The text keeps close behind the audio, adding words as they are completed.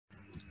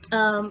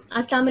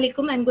Assalamu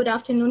alaikum and good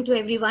afternoon to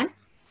everyone.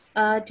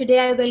 Today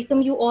I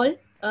welcome you all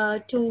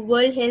to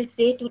World Health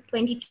Day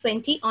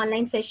 2020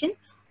 online session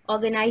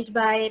organized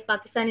by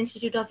Pakistan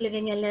Institute of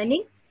Living and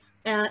Learning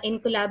in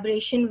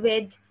collaboration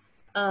with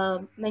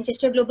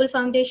Manchester Global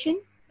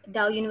Foundation,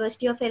 Dow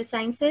University of Health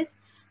Sciences,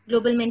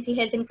 Global Mental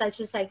Health and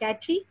Cultural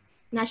Psychiatry,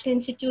 National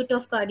Institute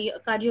of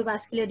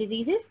Cardiovascular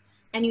Diseases,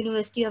 and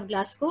University of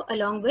Glasgow,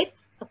 along with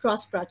a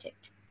cross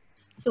project.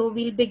 So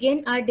we'll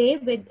begin our day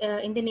with,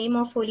 in the name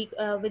of Holy,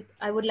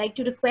 I would like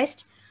to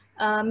request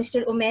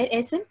Mr. Umair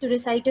Ehsan to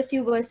recite a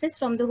few verses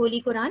from the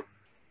Holy Quran.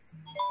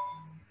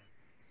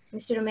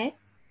 Mr. Umair.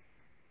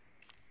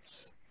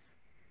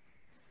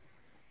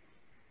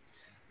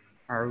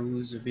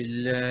 أعوذ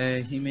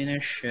بالله من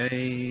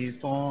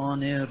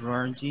الشيطان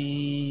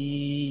الرجيم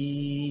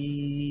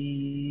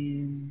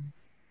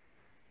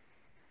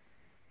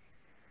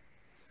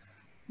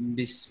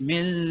بسم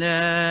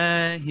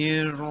الله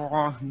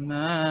الرحمن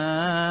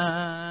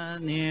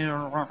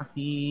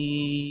الرحيم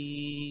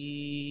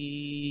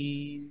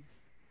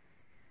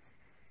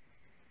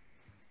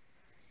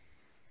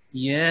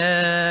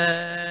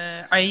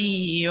يا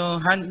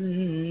أيها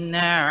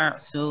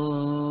الناس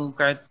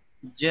قد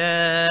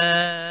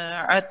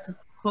جاءتكم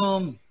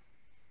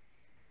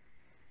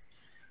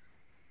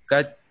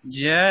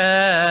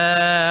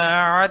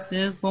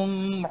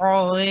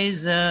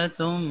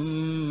موعظة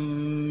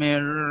من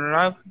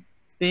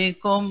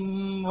ربكم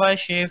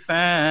وشفاء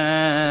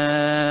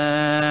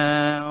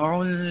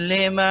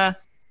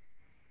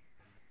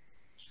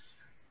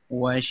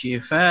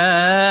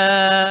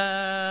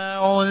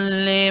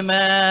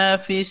لما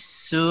في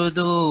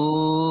الصدور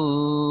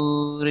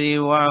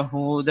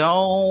وهدى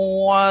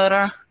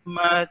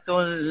ورحمة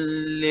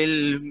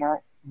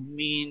للمؤمنين.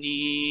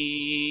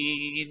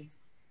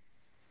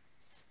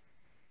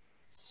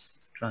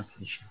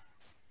 Translation.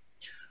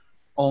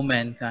 O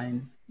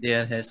mankind,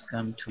 there has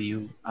come to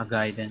you a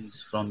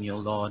guidance from your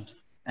Lord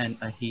and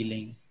a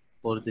healing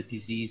for the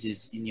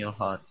diseases in your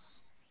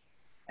hearts,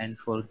 and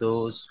for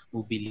those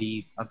who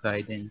believe a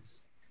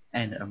guidance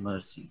and a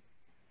mercy.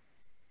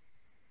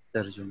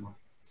 तर्जुमा.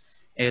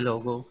 ए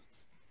लोगो,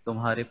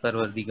 तुम्हारे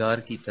परवरदिगार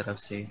की तरफ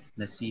से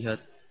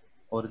नसीहत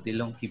और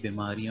दिलों की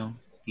बीमारियों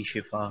की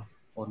शिफा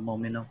और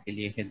मोमिनों के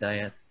लिए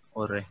हिदायत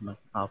और रहमत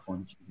आ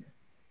पहुंची है.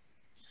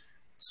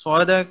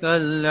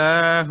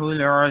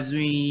 Sadaqallahul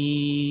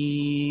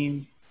Azim.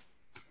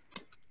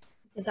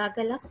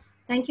 Jazakallah.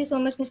 Thank you so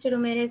much, Mr.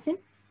 Umair Ehsan.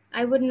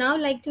 I would now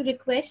like to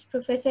request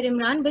Professor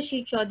Imran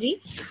Bashir Chaudhry,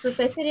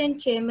 Professor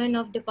and Chairman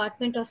of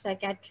Department of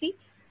Psychiatry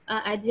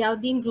at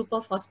Ziauddin Group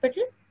of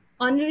Hospital,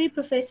 Honorary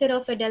Professor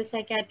of Adult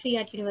Psychiatry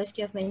at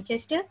University of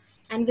Manchester,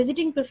 and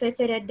Visiting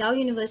Professor at Dow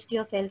University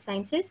of Health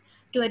Sciences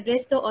to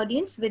address the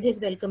audience with his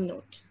welcome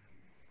note.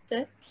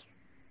 Sir.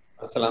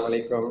 Assalamu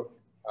alaikum.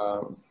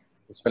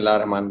 Bismillah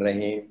ar-Rahman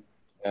ar-Rahim.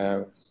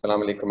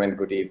 Assalamu alaikum and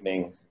good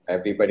evening,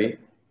 everybody.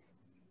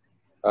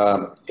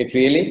 It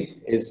really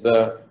is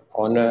an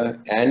honor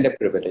and a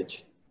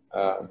privilege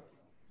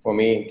for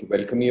me to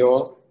welcome you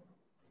all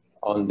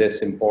on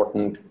this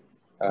important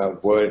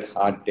World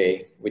Heart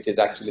Day, which is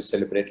actually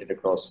celebrated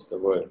across the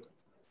world.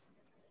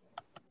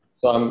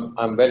 So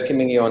I'm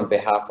welcoming you on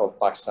behalf of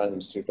Pakistan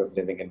Institute of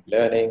Living and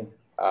Learning,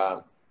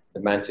 the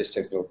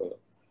Manchester Global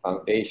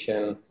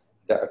Foundation,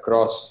 the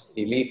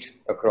elite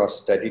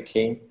across study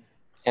team,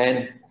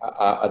 and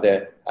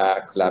other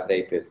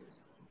collaborators.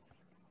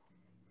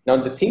 Now,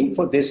 the theme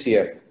for this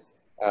year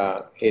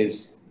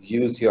is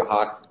use your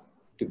heart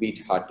to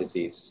beat heart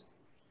disease.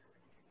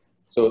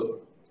 So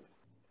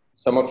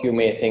some of you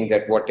may think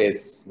that what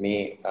is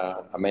me,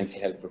 a mental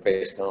health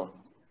professional,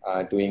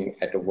 doing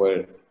at a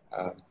World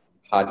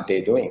Heart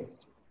Day doing?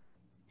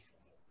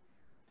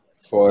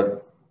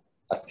 For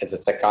us as a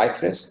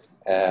psychiatrist,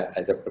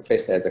 as a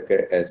professor,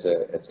 as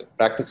a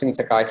practicing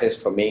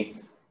psychiatrist, for me,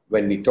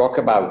 when we talk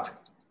about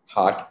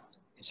heart,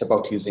 it's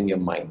about using your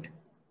mind.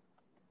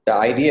 The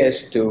idea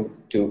is to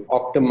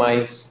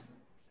optimize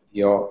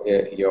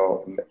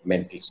your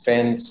mental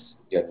strengths,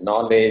 your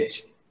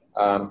knowledge,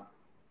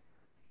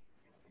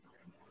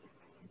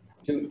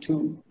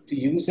 to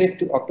use it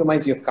to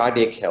optimize your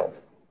cardiac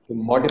health, to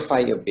modify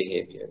your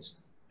behaviors,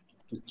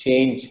 to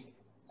change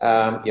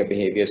your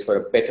behaviors for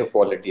a better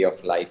quality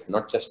of life,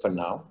 not just for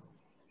now,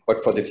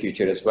 but for the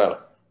future as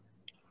well.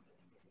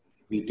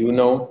 We do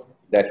know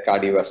that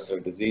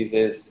cardiovascular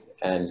diseases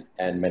and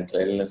mental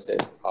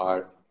illnesses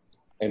are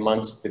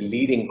amongst the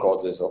leading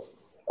causes of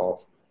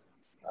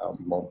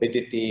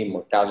morbidity,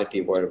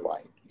 mortality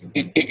worldwide.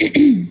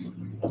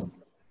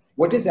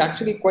 What is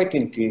actually quite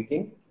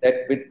intriguing,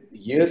 that with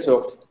years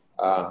of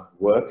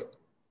work,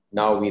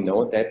 now we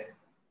know that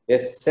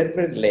there's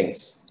several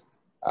links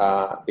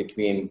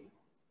between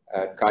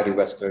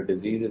cardiovascular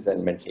diseases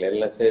and mental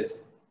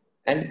illnesses.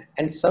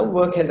 And some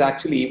work has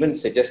actually even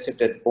suggested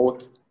that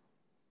both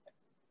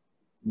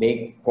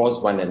may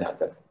cause one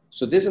another.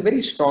 So there's a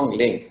very strong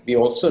link. We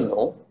also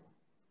know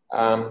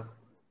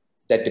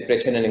that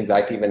depression and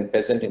anxiety, when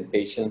present in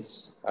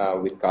patients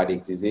with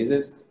cardiac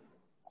diseases,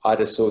 are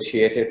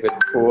associated with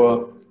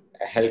poor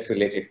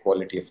health-related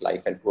quality of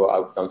life and poor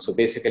outcomes. So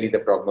basically the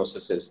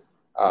prognoses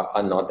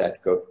are not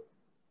that good.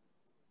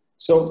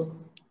 So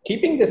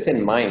keeping this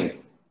in mind,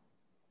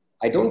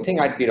 I don't think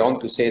I'd be wrong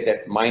to say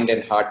that mind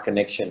and heart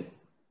connection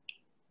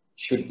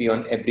should be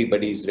on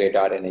everybody's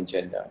radar and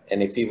agenda.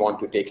 And if we want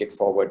to take it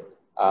forward,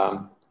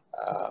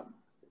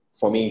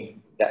 for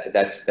me,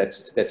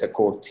 that's a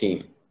core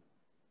theme.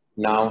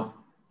 Now,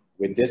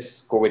 with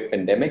this COVID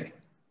pandemic,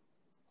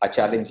 our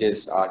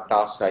challenges, our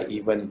tasks are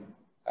even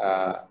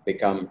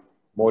become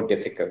more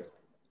difficult,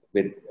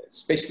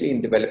 especially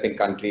in developing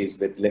countries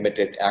with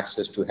limited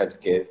access to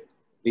healthcare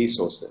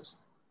resources.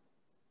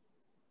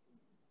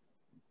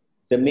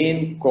 The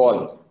main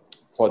call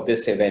for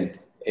this event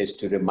is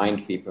to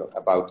remind people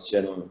about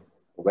general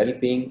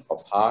well-being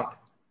of heart,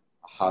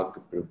 how to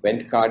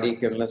prevent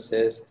cardiac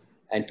illnesses,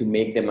 and to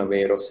make them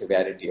aware of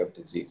severity of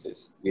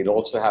diseases. We'll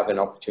also have an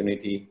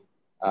opportunity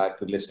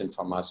to listen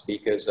from our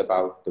speakers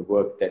about the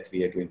work that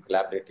we are doing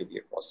collaboratively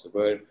across the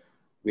world.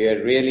 We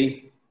are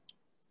really,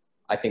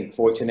 I think,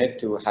 fortunate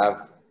to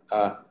have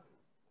a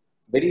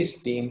very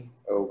esteemed,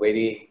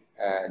 very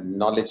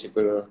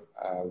knowledgeable,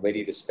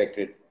 very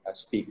respected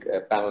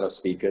panel of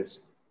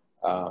speakers.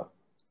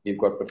 We've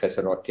got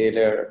Professor Rod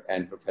Taylor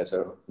and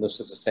Professor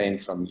Nusrat Hussain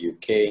from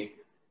UK.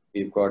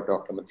 We've got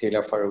Dr.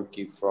 Mathila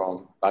Farooqi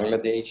from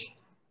Bangladesh,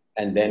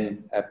 and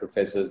then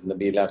Professors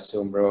Nabila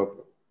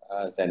Sumro,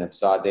 Zainab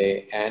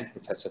Zadeh, and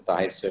Professor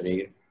Tahir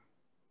Sarir,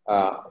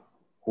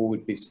 who will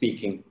be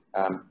speaking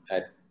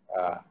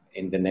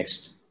in the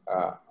next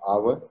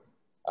hour,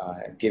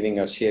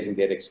 sharing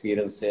their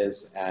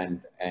experiences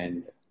and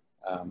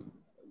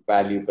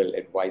valuable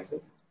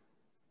advices.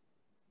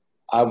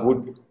 I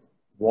would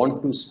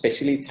want to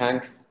especially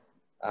thank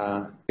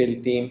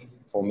PIL team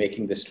for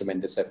making this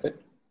tremendous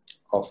effort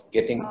of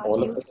getting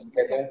all of us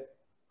together.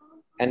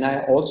 And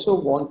I also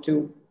want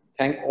to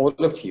thank all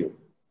of you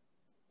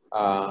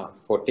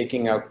for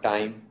taking out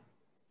time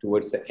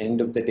towards the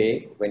end of the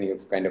day when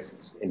you've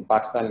in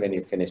Pakistan, when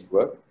you finished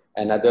work,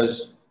 and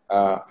others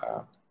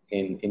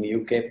in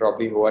UK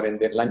probably who are in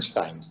their lunch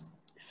times,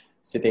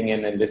 sitting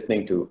in and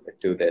listening to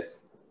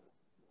this.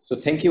 So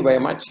thank you very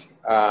much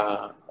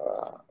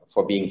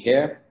for being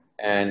here,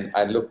 and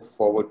I look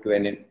forward to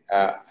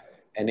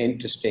an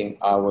interesting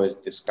hour's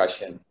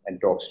discussion and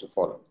talks to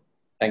follow.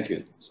 Thank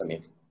you,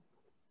 Samir.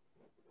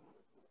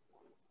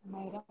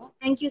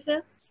 Thank you,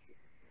 sir.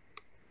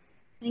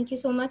 Thank you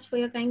so much for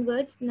your kind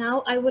words.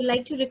 Now, I would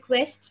like to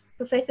request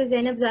Professor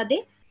Zainab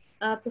Zadeh,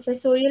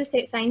 professorial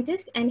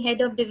scientist and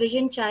head of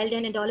Division Child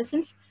and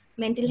Adolescents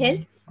Mental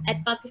Health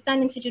at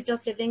Pakistan Institute of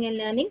Living and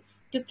Learning,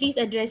 to please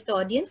address the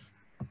audience.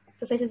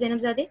 Professor Zainab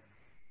Zadeh.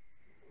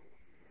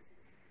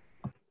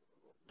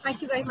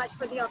 Thank you very much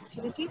for the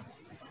opportunity.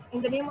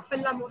 In the name of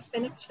Allah, most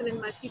beneficial and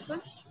merciful.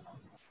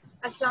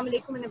 Assalamu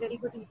alaikum and a very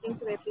good evening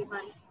to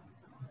everyone.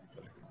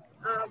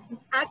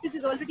 As this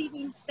has already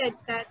been said,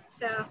 that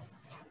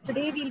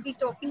today we'll be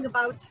talking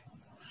about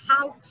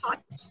how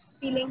thoughts,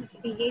 feelings,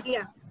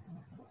 behavior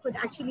could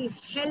actually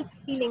help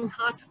healing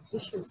heart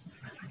issues.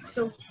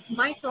 So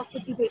my talk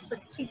would be based, for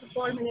 3 to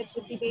 4 minutes,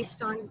 would be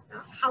based on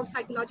how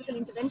psychological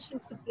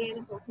interventions could play an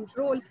important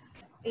role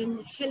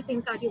in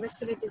helping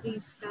cardiovascular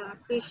disease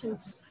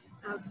patients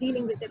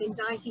dealing with their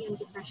anxiety and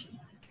depression.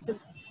 So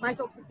my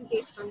talk would be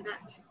based on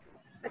that.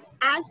 But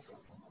as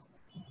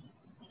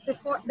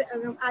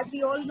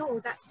we all know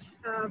that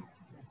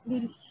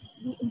the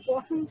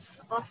importance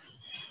of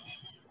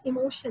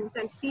emotions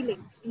and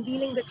feelings in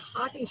dealing with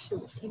heart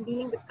issues, in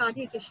dealing with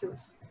cardiac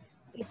issues,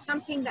 is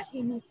something that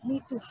we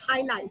need to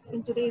highlight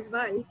in today's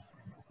world.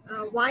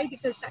 Why?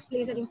 Because that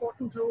plays an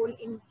important role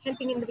in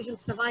helping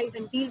individuals survive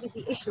and deal with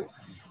the issue.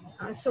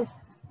 So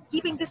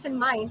keeping this in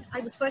mind, I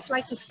would first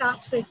like to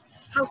start with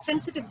how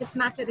sensitive this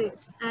matter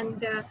is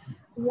and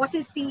what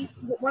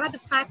are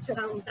the facts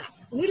around that.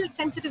 Little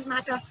sensitive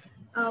matter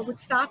would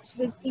start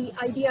with the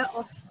idea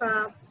of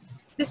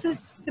this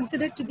is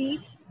considered to be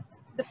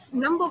the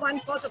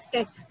 #1 cause of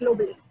death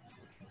globally,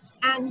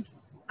 and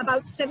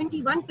about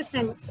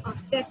 71% of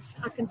deaths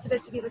are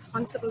considered to be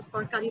responsible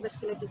for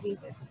cardiovascular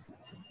diseases.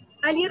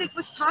 Earlier it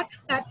was thought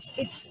that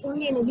it's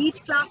only an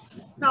elite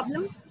class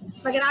problem,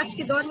 but aaj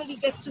ke daur mein we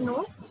get to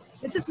know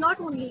this is not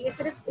only a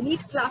sort of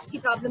elite class ki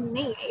problem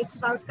nahi hai. It's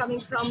about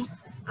coming from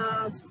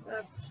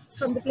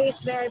the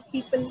place where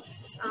people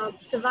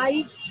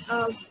survive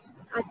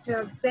at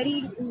very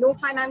low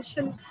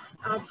financial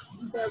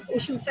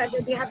issues, that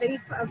they have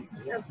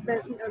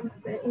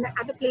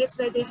at a place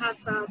where they have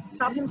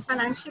problems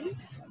financially.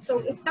 So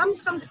it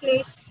comes from the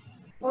place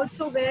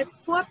also where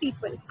poor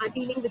people are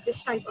dealing with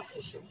this type of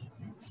issue.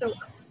 So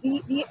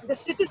the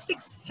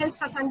statistics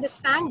helps us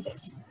understand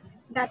this,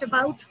 that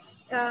about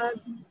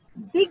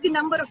big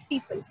number of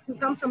people who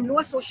come from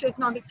lower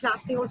socioeconomic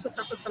class, they also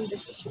suffer from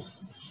this issue.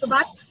 So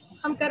baat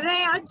hum kar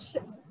rahe hain aaj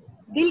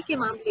dil ke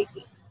मामले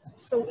की.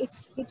 So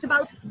it's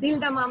about dil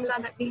da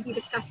मामला that we'll be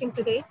discussing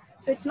today.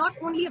 So it's not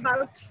only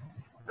about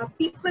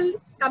people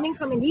coming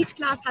from elite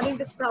class having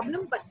this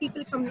problem, but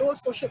people from low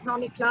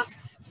socioeconomic class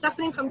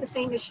suffering from the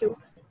same issue.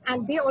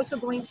 and they're also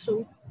going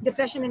through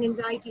depression and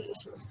anxiety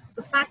issues.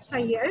 So facts are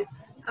here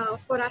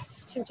for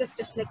us to just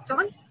reflect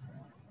on.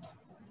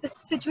 The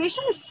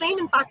situation is same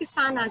in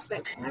Pakistan as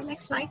well.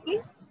 Next slide,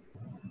 please.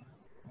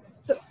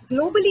 So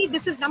globally,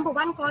 this is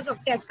 #1 cause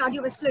of death.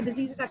 Cardiovascular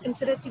diseases are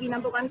considered to be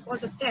 #1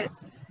 cause of death.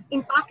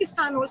 In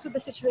Pakistan also the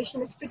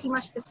situation is pretty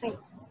much the same.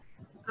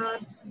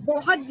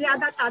 बहुत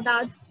ज़्यादा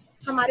तादाद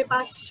हमारे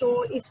पास जो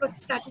इस वक्त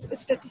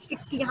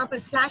statistics की यहाँ पर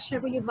फ्लैश है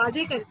वो ये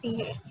वाजे करती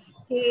है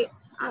कि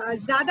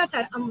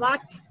ज़्यादातर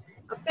अमवात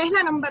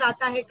पहला नंबर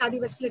आता है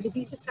कार्डियोवास्कुलर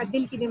डिजीजेस का,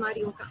 दिल की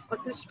बीमारियों का, और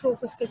फिर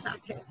स्ट्रोक उसके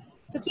साथ है.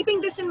 So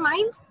keeping this in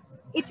mind,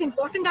 it's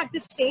important at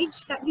this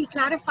stage that we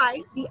clarify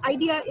the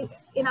idea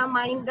in our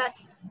mind that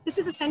this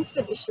is a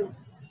sensitive issue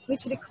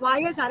which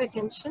requires our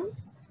attention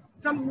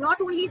from not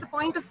only the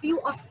point of view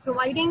of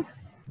providing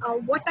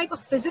what type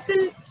of physical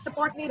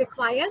support they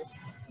require,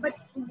 but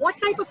what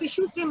type of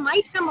issues they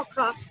might come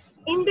across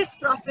in this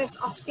process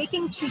of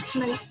taking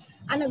treatment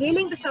and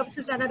availing the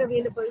services that are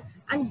available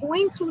and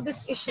going through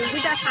this issue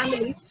with their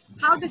families,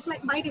 how this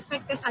might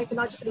affect their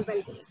psychological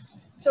well-being.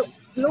 So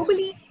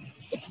globally,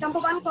 it's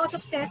 #1 cause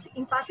of death.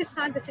 In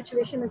Pakistan, the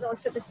situation is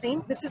also the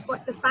same. This is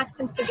what the facts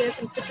and figures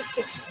and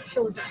statistics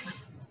shows us.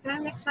 Can I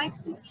have next slide,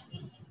 please?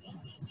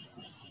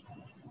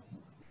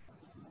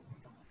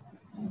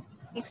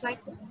 Next slide,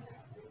 please.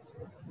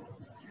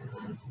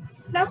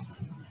 Now,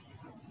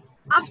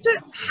 after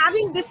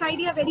having this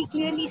idea very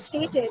clearly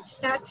stated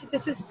that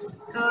this is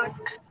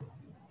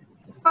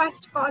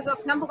first cause of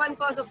 #1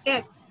 cause of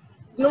death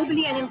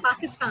globally and in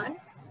Pakistan,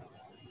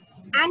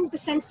 and the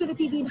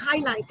sensitivity being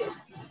highlighted,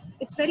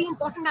 it's very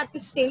important at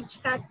this stage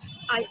that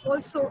I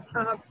also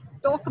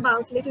talk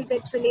about a little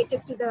bit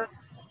related to the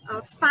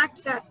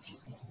fact that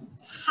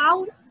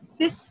how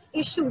this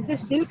issue,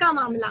 this dil ka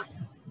मामला,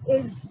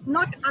 is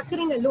not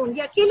occurring alone.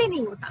 ये अकेले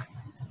नहीं होता.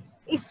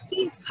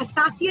 इसकी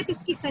हसासियत,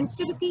 इसकी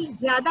sensitivity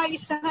ज़्यादा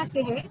इस तरह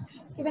से है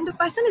कि when the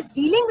person is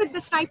dealing with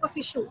this type of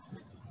issue,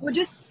 वो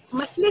जिस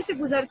मसले से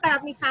गुजरता है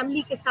अपनी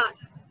फैमिली के साथ,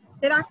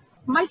 there are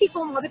multi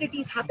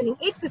comorbidities happening.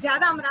 एक से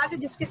ज़्यादा अमराज है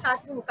जिसके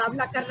साथ वो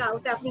मुकाबला कर रहा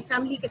होता है अपनी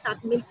फैमिली के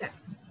साथ मिलकर.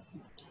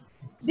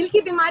 दिल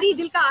की बीमारी,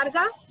 दिल का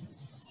आर्जा,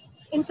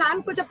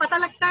 इंसान को जब पता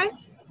लगता है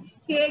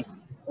कि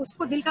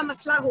उसको दिल का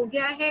मसला हो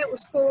गया है,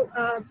 उसको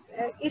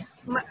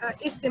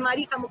इस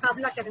बीमारी का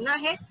मुकाबला करना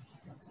है,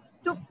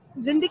 तो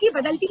जिंदगी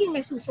बदलती ही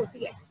महसूस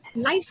होती है.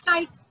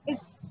 Lifestyle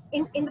is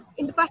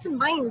in the person's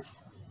minds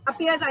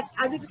appears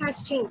as if it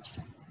has changed.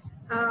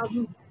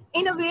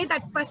 In a way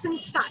that person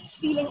starts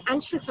feeling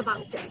anxious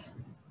about it.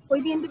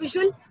 कोई भी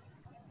individual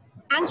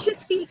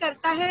anxious feel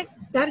करता है,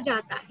 डर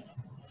जाता है.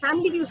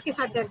 Family भी उसके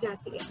साथ डर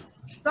जाती है.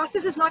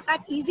 Process is not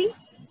that easy,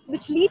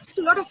 which leads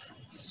to a lot of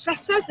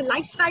stresses. The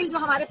lifestyle जो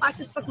हमारे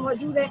पास इस वक्त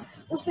मौजूद है,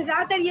 उसमें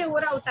ज़्यादातर ये हो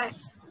रहा होता है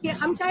कि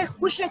हम चाहे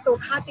खुश हैं तो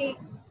खाते हैं,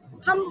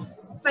 हम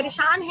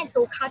परेशान हैं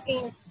तो खाते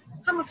हैं,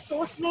 हम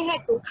अफसोस में हैं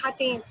तो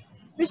खाते हैं,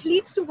 which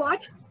leads to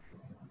what?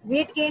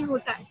 Weight gain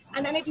होता है,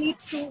 and then it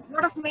leads to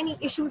lot of many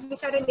issues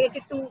which are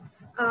related to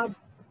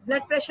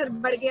blood pressure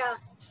बढ़ गया,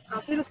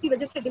 फिर उसकी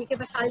वजह से दिल के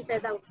मसाइल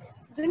पैदा होते हैं.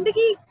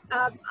 जिंदगी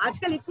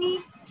आजकल इतनी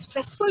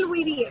स्ट्रेसफुल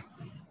हुई हुई है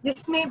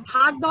जिसमें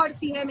भाग दौड़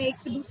सी है, मैं एक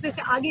से दूसरे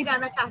से आगे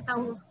जाना चाहता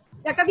हूँ,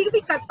 या कभी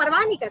कभी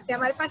परवाह नहीं करते.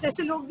 हमारे पास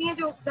ऐसे लोग भी हैं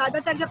जो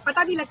ज्यादातर जब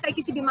पता भी लगता है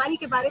किसी बीमारी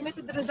के बारे में,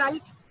 तो द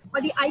रिजल्ट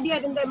और the idea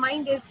in their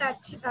mind is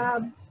that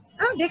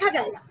देखा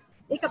जाएगा.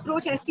 एक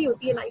अप्रोच ऐसी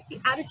होती है लाइफ की,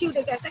 एटीट्यूड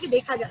एक ऐसा कि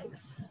देखा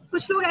जाएगा.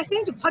 कुछ लोग ऐसे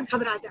हैं जो बहुत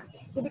घबरा जाते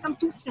हैं. They become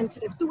too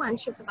sensitive, too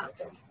anxious about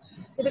it.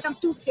 They become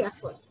too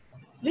fearful,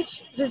 which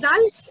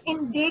results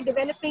in they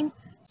developing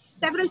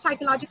several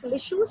psychological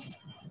issues,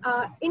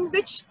 in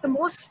which the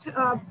most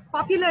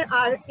popular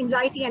are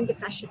anxiety and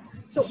depression.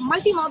 So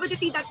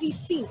multimorbidity that we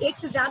see, एक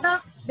से ज़्यादा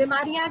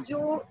बीमारियां जो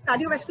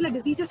cardiovascular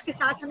diseases के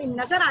साथ हमें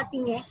नजर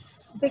आती हैं,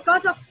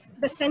 because of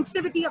the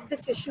sensitivity of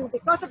this issue,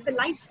 because of the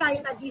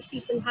lifestyle that these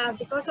people have,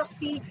 because of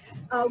the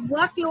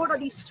workload or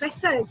the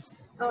stressors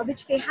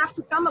which they have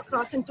to come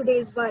across in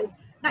today's world,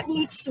 that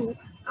leads to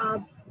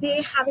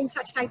they having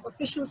such type of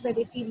issues where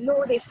they feel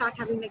low, they start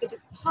having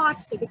negative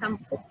thoughts, they become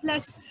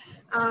hopeless,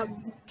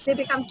 they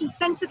become too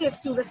sensitive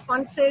to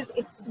responses,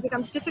 it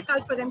becomes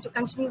difficult for them to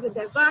continue with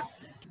their work,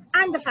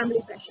 and the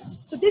family pressure.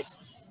 So this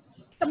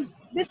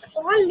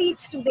all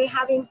leads to they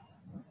having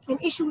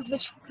issues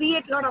which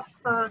create a lot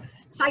of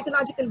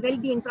psychological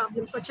well-being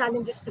problems or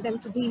challenges for them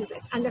to deal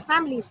with and their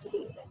families to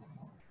deal with.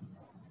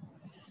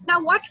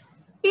 Now, what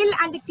Pill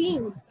and the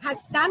team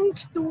has done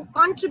to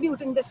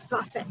contribute in this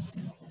process,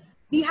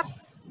 we have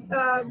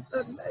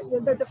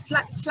the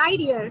slide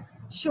here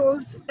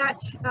shows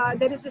that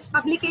there is this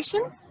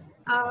publication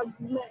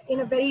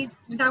in a very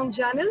renowned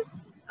journal.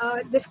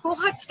 This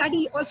cohort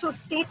study also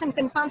states and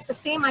confirms the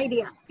same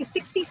idea.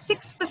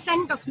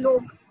 66% of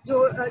लोग जो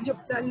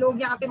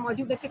लोग यहाँ पे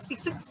मौजूद है,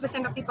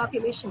 66% of the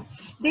population,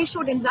 they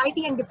showed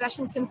anxiety and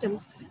depression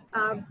symptoms,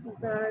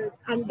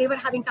 and they were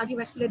having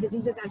cardiovascular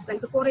diseases as well.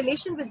 The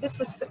correlation with this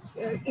was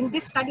in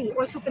this study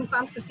also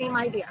confirms the same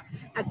idea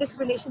that this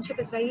relationship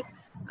is very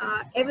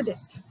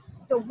evident.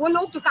 तो वो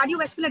लोग जो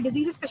cardiovascular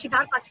diseases का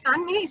शिकार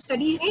पाकिस्तान में इस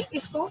study ने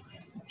इसको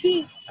भी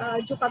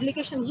जो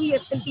पब्लिकेशन हुई है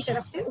पिल की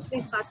तरफ से उसने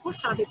इस बात को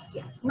साबित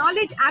किया.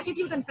 Knowledge,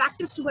 attitude and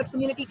practice toward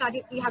community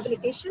cardiac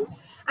rehabilitation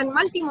and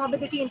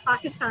multi-morbidity in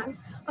Pakistan,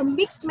 a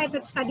mixed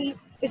method study,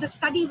 is a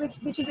study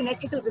which is an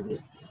ethical review.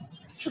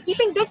 So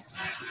keeping this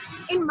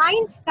in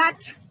mind,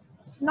 that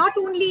not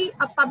only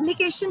a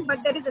publication,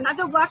 but there is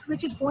another work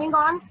which is going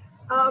on,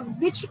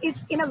 which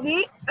is in a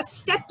way a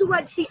step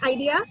towards the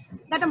idea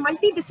that a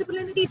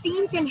multidisciplinary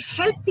team can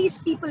help these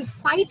people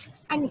fight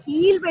and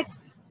heal with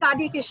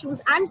cardiac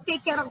issues and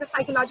take care of the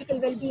psychological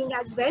well-being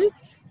as well,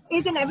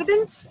 is an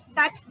evidence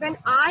that when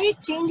I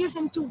changes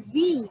into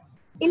we,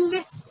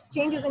 illness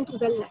changes into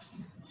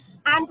wellness.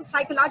 And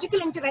psychological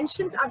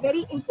interventions are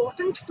very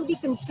important to be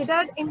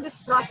considered in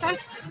this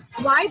process.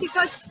 Why?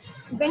 Because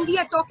when we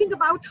are talking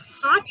about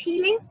heart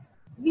healing,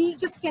 we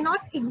just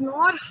cannot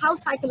ignore how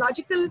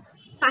psychological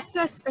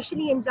factors,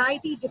 especially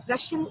anxiety,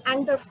 depression,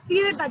 and the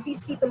fear that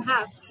these people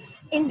have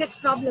in this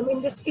problem,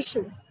 in this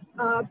issue,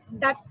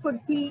 that could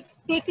be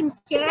taken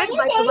care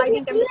by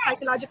providing them with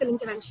psychological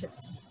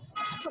interventions.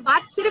 So,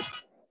 baat sirf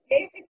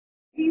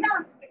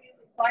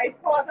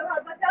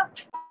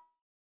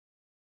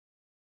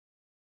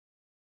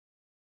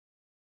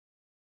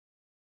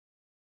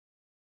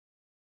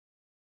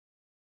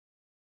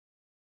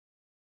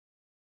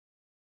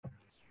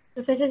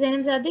Professor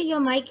Zainabzadeh,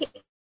 your mic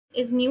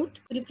is mute.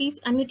 Could you please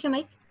unmute your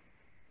mic?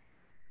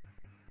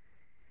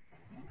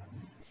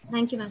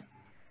 Thank you, ma'am.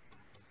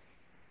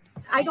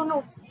 I don't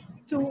know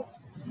to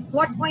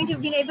what point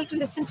you've been able to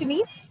listen to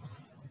me,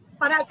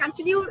 but I'll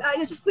continue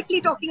just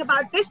quickly talking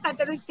about this, that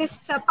there is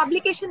this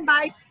publication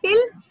by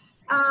PIL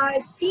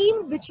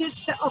team, which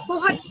is a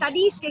cohort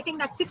study stating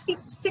that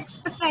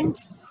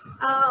 66%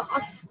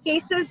 of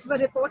cases were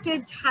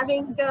reported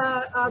having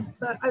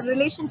a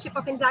relationship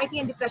of anxiety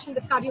and depression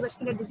with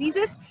cardiovascular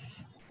diseases.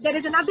 There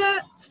is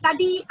another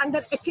study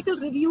under ethical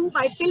review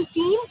by PIL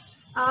team,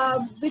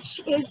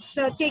 which is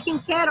taking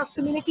care of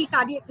community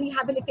cardiac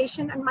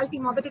rehabilitation and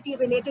multi-morbidity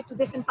related to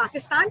this in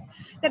Pakistan.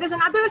 There is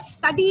another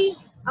study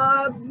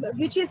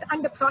which is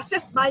under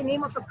process by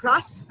name of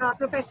ACROSS.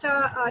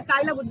 Professor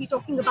Tyler would be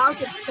talking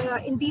about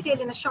it in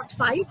detail in a short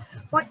while.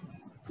 But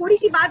थोड़ी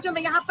सी बात जो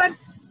मैं यहाँ पर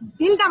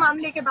दिल का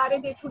मामले के बारे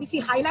में थोड़ी सी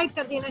हाईलाइट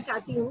कर देना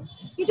चाहती हूँ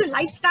कि जो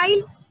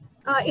लाइफस्टाइल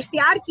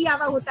इख्तियार किया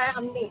हुआ होता है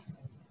हमने,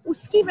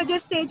 उसकी वजह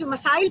से जो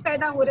मसाइल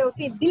पैदा हो रहे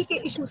होते हैं दिल के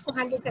इश्यूज को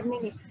हैंडल करने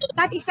में,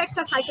 that affects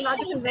our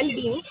psychological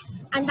well-being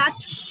and that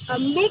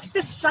makes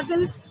the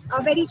struggle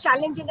very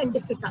challenging and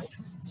difficult.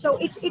 So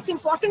it's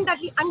important that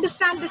we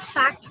understand this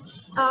fact,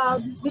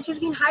 which has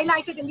been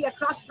highlighted in the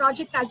ACROSS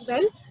project as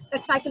well,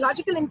 that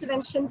psychological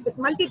interventions with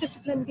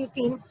multidisciplinary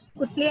team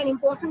could play an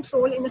important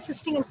role in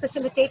assisting and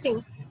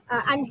facilitating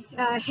and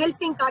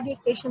helping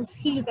cardiac patients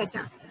heal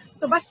better.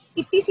 तो बस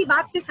इतनी सी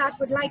बात के साथ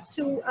would like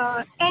to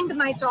end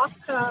my talk.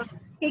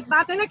 एक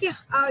बात है ना कि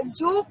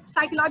जो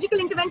साइकोलॉजिकल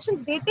इंटरवेंशंस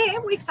देते हैं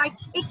वो एक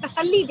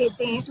तसल्ली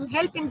देते हैं to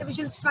help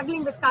individuals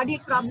struggling with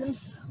cardiac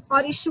problems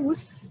और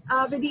issues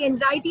with the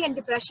anxiety and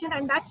depression,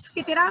 and that's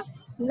कि तेरा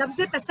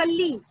लफ्ज़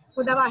तसल्ली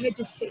वो दवा है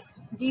जिससे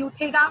जी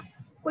उठेगा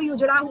कोई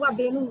उजड़ा हुआ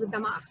बेनूर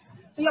दिमाग.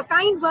 So your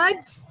kind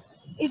words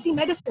is the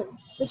medicine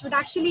which would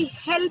actually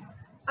help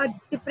a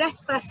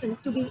depressed person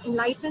to be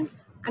enlightened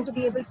and to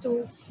be able to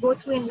go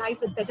through in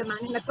life with better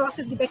manner. And ACROSS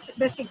is the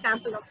best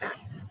example of that.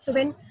 So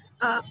when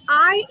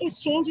I is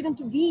changed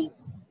into we,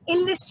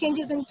 illness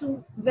changes into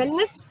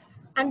wellness,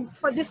 and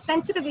for this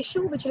sensitive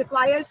issue which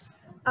requires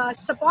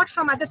support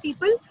from other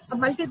people, a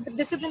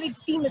multidisciplinary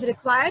team is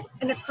required,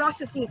 and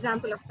ACROSS is the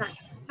example of that.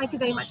 Thank you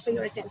very much for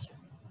your attention.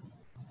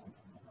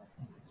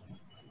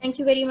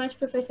 Thank you very much,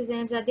 Professor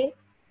Zainabzadeh.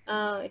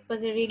 It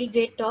was a really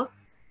great talk.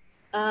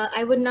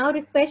 I would now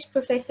request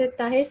Professor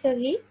Tahir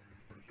Sarghee.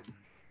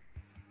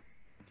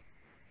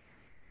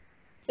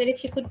 Sir,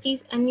 if you could please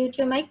unmute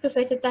your mic.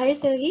 Professor Tahir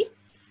Sarghee,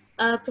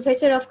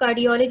 Professor of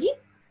Cardiology,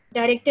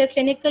 Director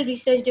Clinical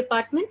Research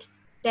Department,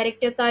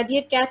 Director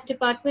Cardiac Cath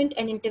Department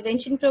and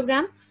Intervention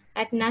Program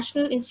at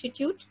National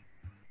Institute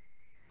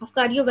of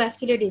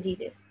Cardiovascular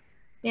Diseases.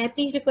 May I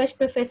please request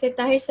Professor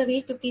Tahir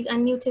Sarghee to please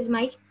unmute his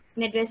mic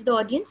and address the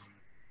audience.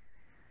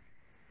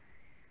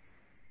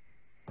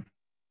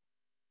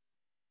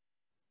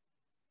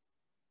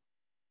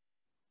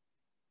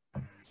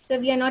 Sir,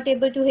 we are not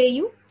able to hear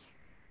you.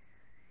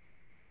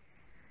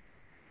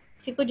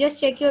 If you could just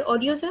check your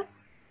audio, sir.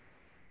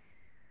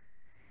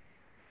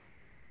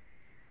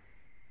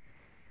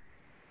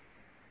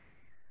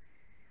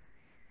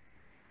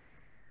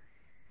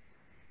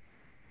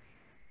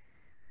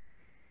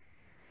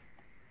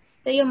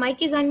 So your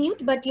mic is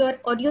unmute, but your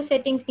audio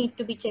settings need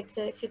to be checked,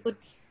 sir. If you could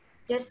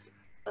just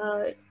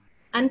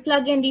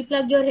unplug and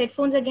replug your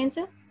headphones again,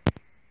 sir.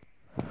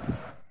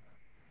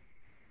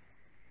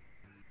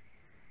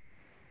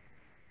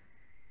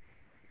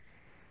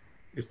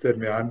 इस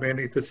दरमियान में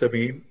नहीं तो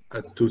समीम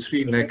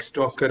दूसरी next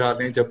talk करा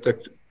लें जब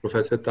तक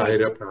प्रोफेसर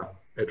ताहिर अपना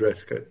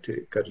एड्रेस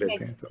कर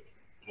लेते हैं. तो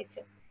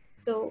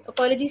So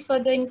apologies for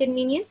the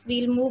inconvenience.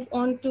 We'll move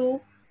on to.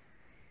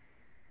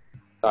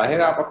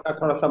 Tahir, आप अपना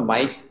थोड़ा सा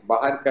माइक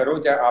बाहर करो.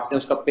 जब आपने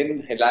उसका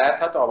पिन हिलाया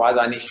था तो आवाज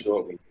आनी शुरू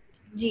हो गई.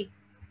 जी.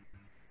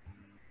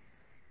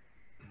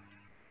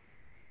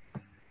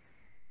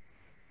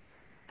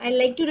 I'd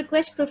like to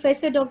request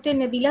Professor Dr.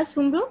 Nabila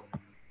Sumro,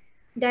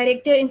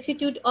 Director,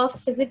 Institute of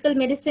Physical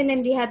Medicine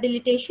and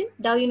Rehabilitation,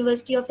 Dow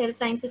University of Health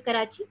Sciences,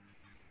 Karachi,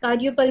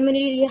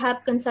 Cardiopulmonary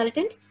Rehab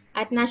Consultant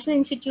at National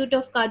Institute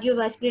of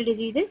Cardiovascular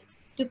Diseases,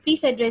 to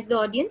please address the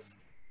audience.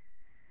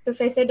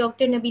 Professor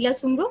Dr. Nabila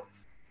Sumro.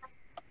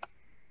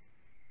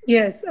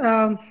 Yes,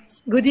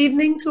 good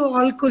evening to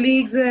all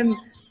colleagues in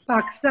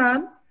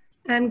Pakistan,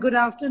 and good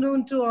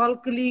afternoon to all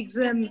colleagues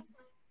in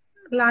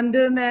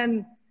London.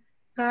 And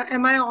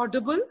am I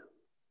audible?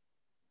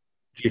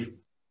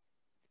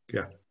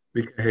 Yeah,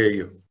 we can hear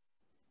you.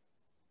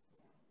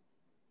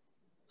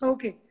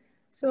 Okay,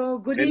 so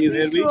good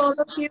evening to all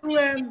of you,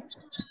 and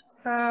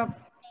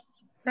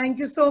thank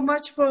you so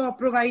much for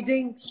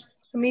providing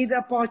me the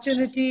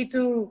opportunity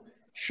to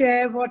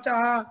share what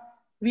are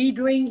we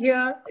doing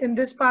here in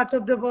this part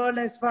of the world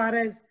as far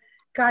as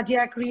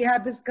cardiac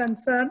rehab is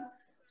concerned.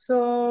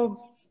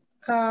 So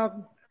I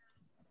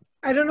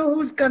don't know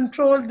who's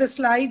controlled the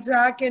slides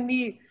are. Can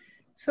we?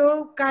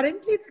 So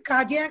currently the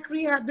cardiac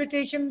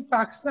rehabilitation in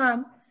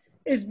Pakistan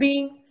is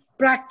being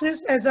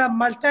practiced as a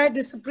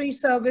multidisciplinary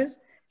service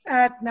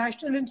at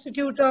National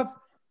Institute of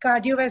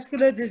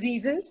Cardiovascular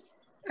Diseases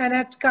and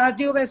at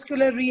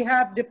Cardiovascular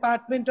Rehab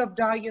Department of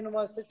Dow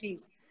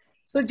Universities.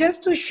 So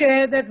just to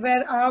share that,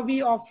 where are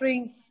we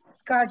offering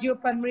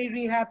cardiopulmonary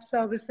rehab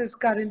services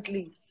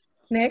currently?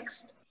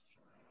 Next.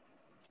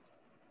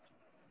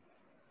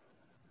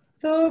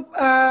 So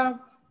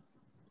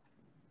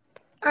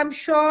I'm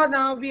sure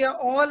now we are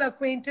all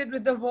acquainted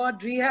with the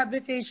word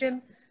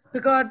rehabilitation,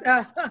 because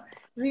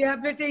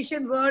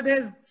rehabilitation word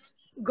has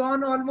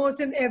gone almost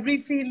in every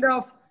field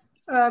of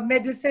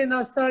medicine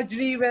or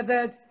surgery,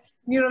 whether it's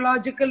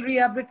neurological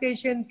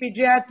rehabilitation,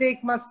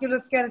 pediatric,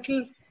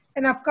 musculoskeletal,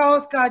 and of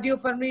course,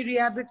 cardiopulmonary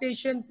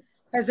rehabilitation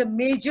has a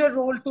major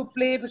role to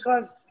play,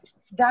 because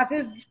that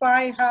is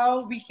by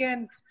how we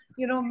can,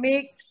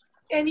 make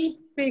any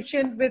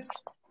patient with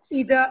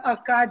either a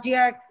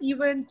cardiac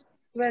event,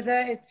 whether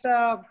it's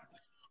a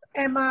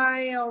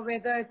MI or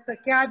whether it's a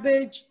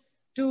CABG,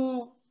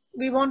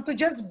 we want to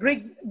just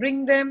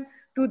bring them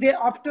to their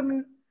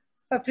optimum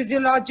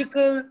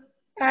physiological,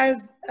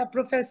 as a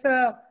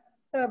professor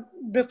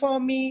before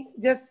me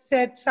just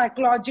said,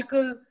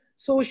 psychological,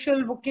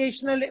 social,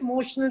 vocational,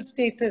 emotional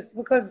status,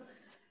 because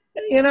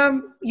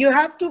you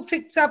have to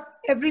fix up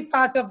every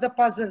part of the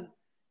puzzle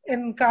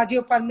in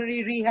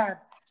cardiopulmonary rehab.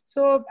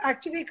 So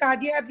actually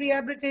cardiac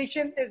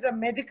rehabilitation is a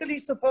medically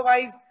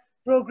supervised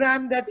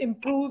program that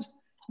improves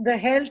the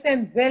health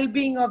and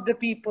well-being of the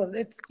people.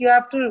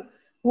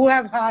 Who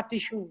have heart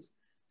issues.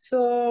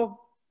 So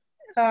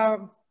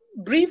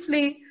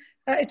briefly,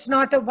 it's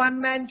not a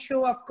one-man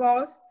show, of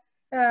course.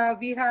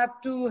 We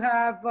have to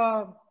have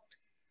a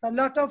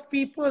lot of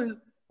people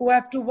who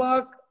have to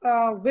work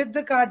with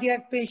the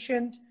cardiac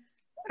patient.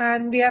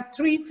 And we have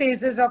 3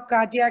 phases of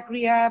cardiac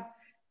rehab.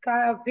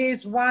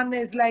 Phase 1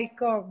 is like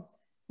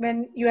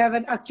when you have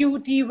an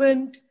acute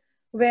event,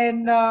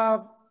 when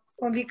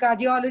only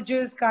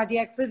cardiologists,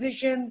 cardiac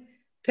physician,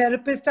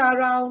 therapists are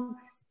around.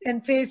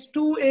 And phase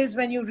 2 is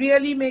when you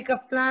really make a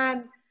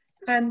plan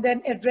and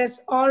then address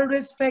all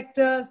risk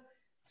factors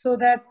so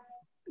that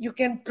you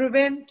can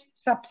prevent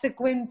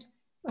subsequent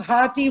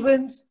heart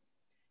events.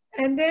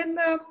 And then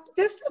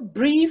just a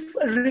brief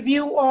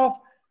review of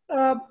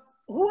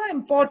who are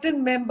important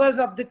members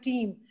of the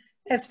team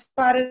as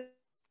far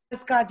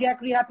as cardiac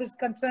rehab is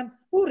concerned,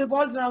 who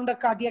revolves around a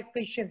cardiac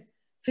patient.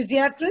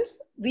 Physiatrists,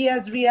 we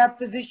as rehab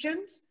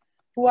physicians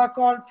who are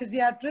called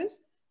physiatrists,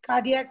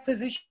 cardiac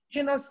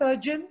physician or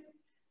surgeon,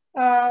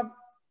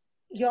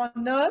 your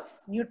nurse,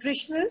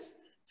 nutritionist,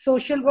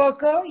 social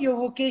worker, your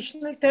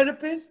vocational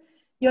therapist,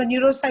 your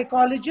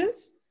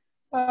neuropsychologist,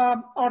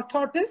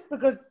 orthotist,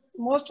 because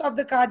most of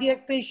the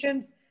cardiac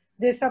patients,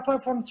 they suffer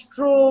from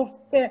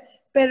stroke,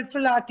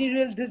 peripheral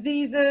arterial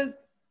diseases,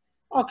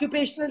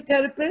 occupational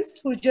therapists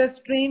who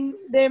just train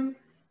them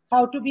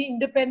how to be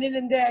independent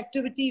in their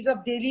activities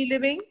of daily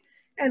living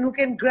and who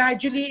can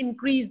gradually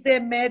increase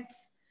their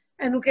meds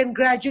and who can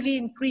gradually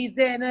increase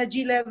their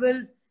energy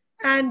levels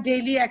and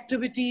daily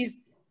activities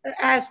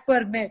as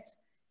per meds.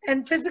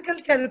 And physical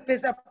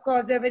therapists, of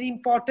course, they're very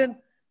important,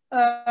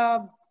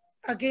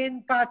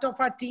 again, part of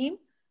our team.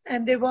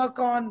 And they work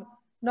on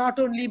not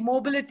only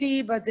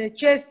mobility, but their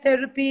chest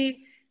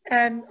therapy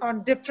and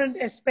on different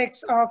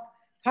aspects of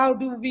how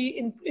do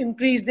we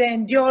increase their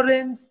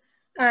endurance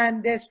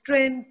and their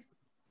strength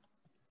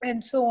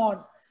and so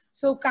on.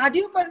 So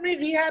cardiopulmonary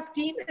rehab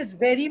team is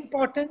very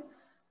important.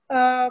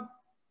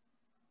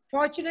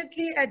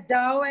 Fortunately, at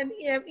Dow and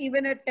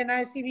even at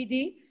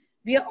NICVD,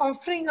 we are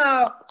offering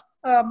a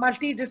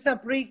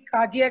multidisciplinary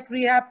cardiac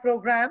rehab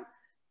program.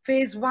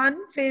 Phase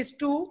 1, phase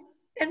 2,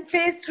 and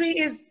phase 3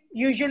 is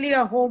usually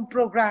a home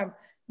program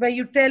where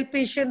you tell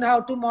patients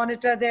how to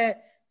monitor their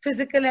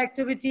physical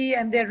activity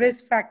and their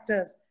risk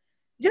factors.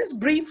 Just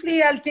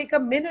briefly, I'll take a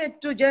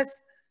minute to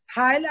just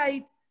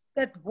highlight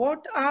that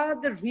what are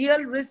the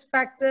real risk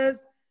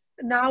factors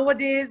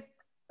nowadays.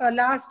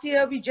 Last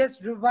year, we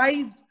just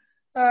revised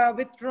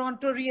with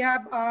Toronto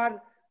Rehab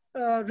our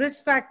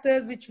risk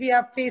factors which we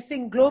are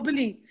facing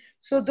globally.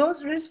 So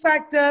those risk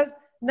factors,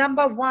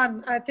 number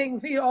one, I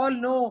think we all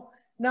know,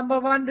 number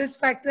one risk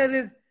factor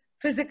is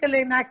physical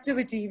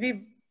inactivity.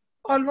 We've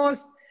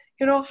almost,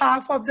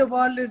 half of the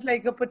world is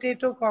like a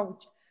potato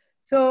couch.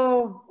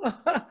 So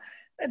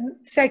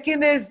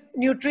second is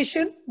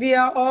nutrition. We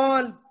are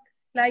all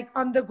like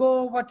on the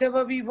go,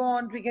 whatever we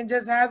want, we can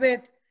just have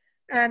it.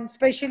 And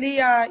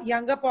especially our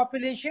younger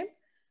population,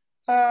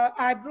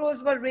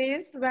 eyebrows were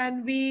raised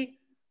when we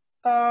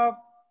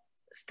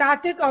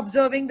started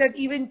observing that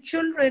even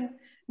children,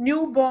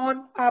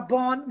 newborn, are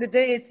born with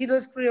the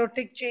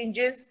atherosclerotic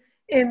changes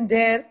in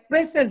their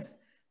vessels.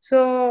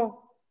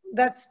 So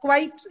that's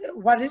quite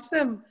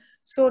worrisome.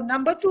 So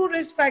number two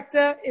risk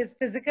factor is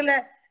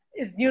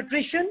is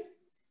nutrition.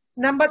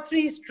 Number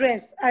three,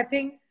 stress. I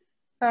think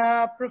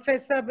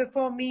professor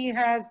before me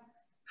has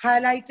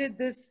highlighted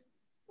this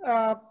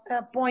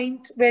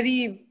point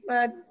very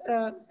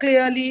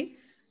clearly.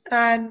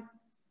 And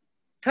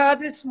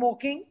third is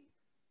smoking,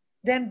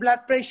 then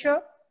blood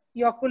pressure,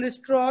 your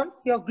cholesterol,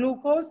 your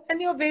glucose,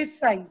 and your waist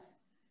size.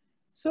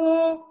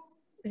 So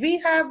we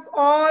have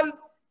all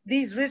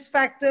these risk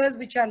factors,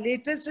 which are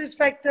latest risk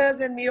factors,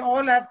 and we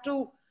all have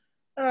to,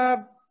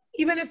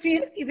 even if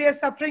we are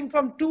suffering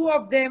from two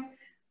of them,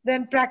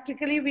 then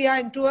practically we are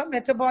into a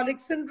metabolic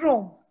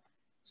syndrome.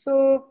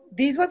 So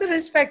these were the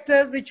risk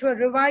factors which were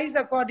revised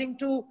according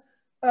to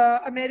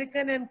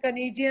American and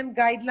Canadian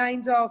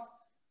guidelines of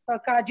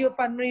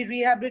cardiopulmonary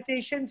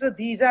rehabilitation. So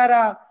these are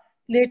our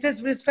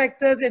latest risk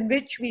factors in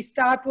which we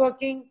start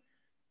working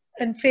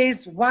in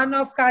phase 1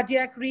 of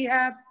cardiac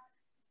rehab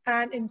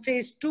and in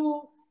phase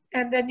 2,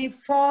 and then we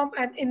form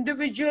an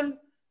individual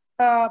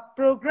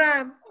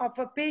program of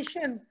a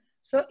patient.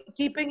 So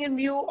keeping in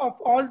view of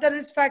all the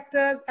risk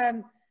factors,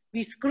 and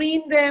we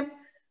screen them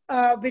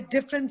with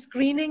different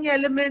screening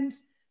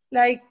elements,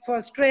 like for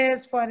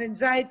stress, for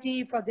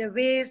anxiety, for their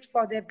waist,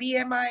 for their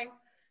BMI,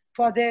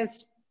 for their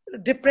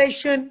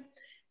depression.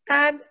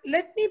 And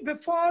let me,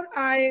 before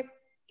I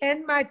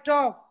end my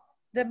talk,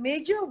 the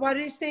major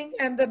worrisome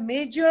and the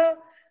major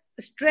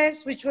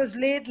stress which was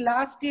laid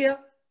last year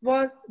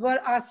were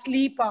our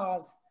sleep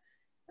hours.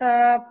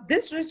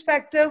 This risk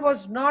factor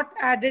was not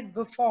added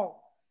before,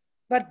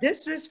 but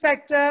this risk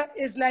factor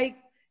is like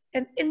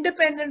an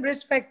independent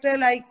risk factor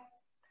like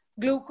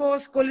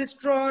glucose,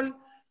 cholesterol,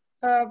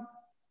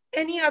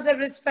 any other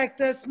risk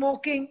factor,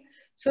 smoking.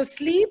 So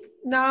sleep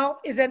now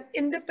is an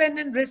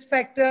independent risk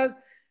factor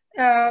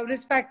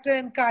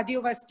in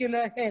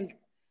cardiovascular health.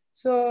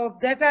 So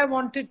that I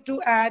wanted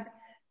to add.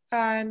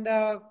 And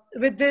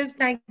with this,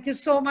 thank you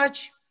so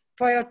much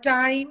for your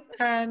time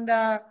and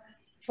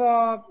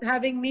for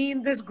having me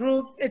in this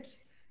group.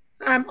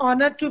 I'm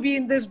honored to be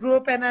in this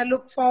group, and I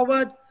look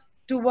forward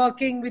to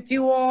working with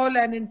you all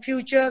and in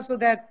future so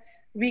that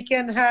we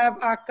can have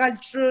our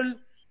cultural,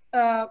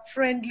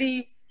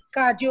 friendly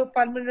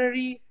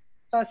cardiopulmonary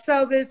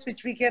service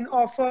which we can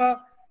offer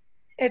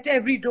at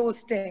every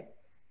doorstep.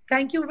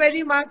 Thank you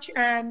very much,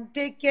 and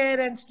take care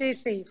and stay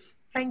safe.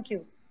 Thank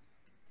you.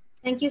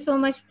 Thank you so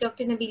much,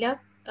 Dr. Nabila.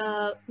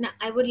 Now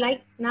I would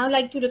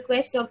like to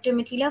request Dr.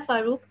 Mithila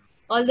Farooq,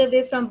 all the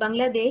way from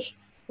Bangladesh,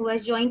 who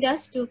has joined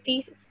us, to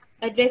please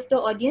address the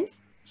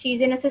audience. She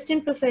is an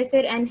assistant professor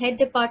and head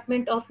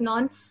department of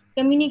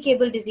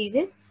non-communicable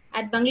diseases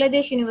at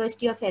Bangladesh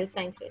University of Health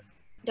Sciences.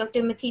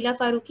 Dr. Mithila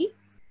Farooqi.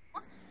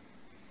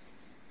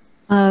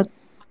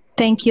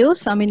 Thank you,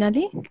 Samin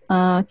Ali.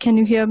 Can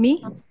you hear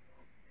me?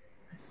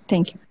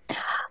 Thank you.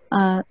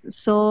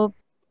 So,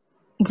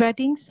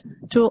 greetings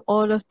to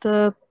all of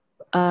the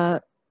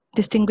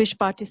distinguished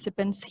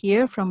participants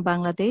here from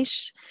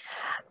Bangladesh.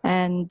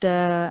 And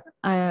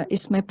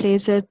it's my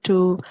pleasure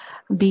to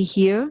be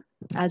here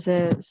as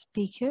a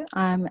speaker.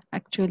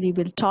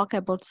 will talk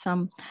about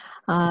some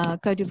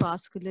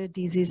cardiovascular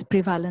disease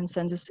prevalence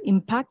and its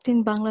impact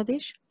in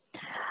Bangladesh.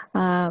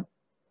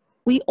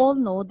 We all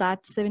know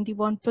that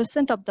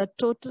 71% of the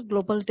total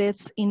global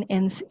deaths in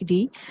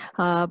NCD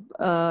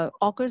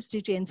occurs due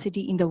to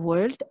NCD in the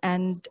world,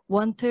 and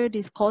 1/3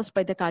 is caused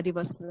by the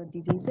cardiovascular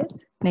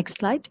diseases. Next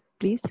slide,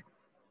 please.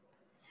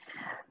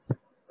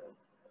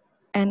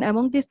 And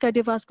among these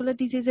cardiovascular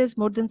diseases,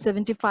 more than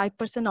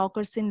 75%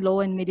 occurs in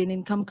low and medium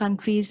income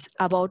countries,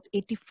 about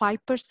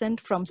 85%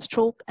 from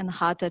stroke and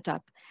heart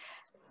attack.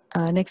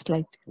 Next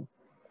slide.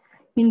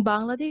 In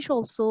Bangladesh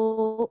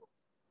also,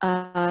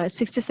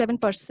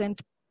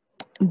 67%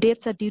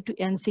 deaths are due to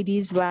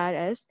NCDs,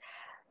 whereas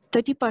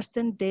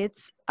 30%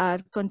 deaths are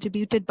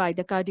contributed by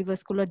the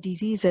cardiovascular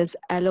diseases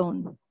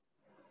alone.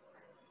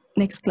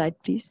 Next slide,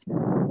 please.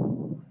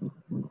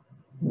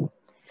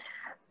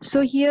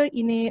 So here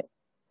in a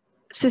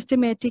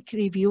systematic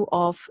review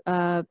of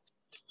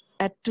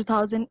at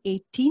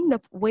 2018, the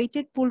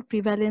weighted pool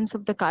prevalence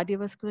of the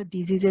cardiovascular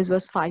diseases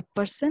was 5%,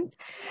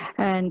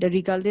 and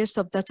regardless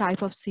of the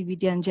type of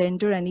CVD and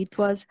gender, and it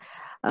was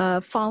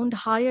found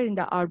higher in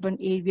the urban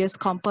areas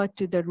compared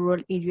to the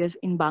rural areas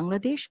in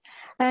Bangladesh,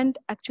 and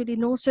actually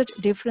no such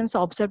difference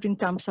observed in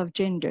terms of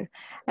gender.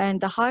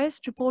 And the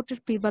highest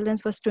reported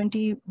prevalence was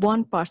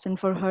 21%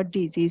 for heart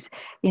disease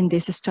in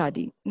this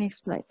study.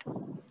 Next slide.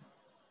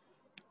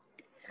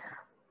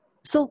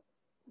 So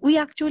we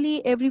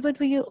actually, everyone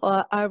we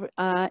are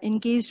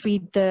engaged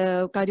with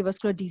the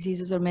cardiovascular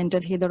diseases or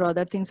mental health or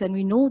other things, and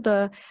we know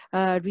the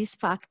risk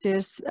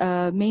factors.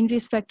 Main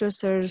risk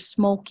factors are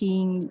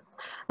smoking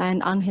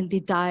and unhealthy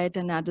diet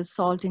and added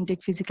salt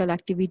intake, physical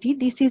activity.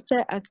 This is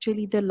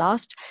actually the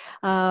last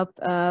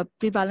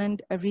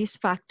prevalent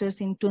risk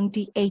factors in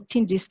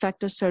 2018 risk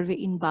factor survey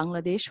in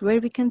Bangladesh, where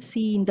we can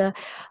see in the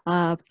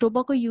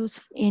tobacco use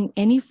in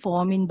any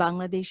form in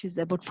Bangladesh is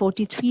about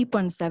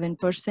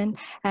 43.7%,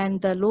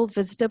 and the low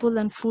vegetable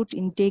and fruit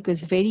intake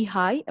is very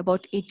high,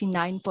 about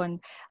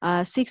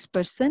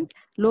 89.6%,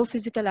 low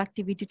physical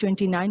activity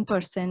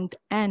 29%,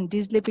 and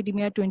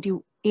dyslipidemia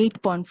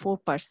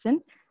 28.4%,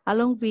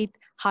 along with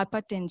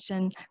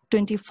hypertension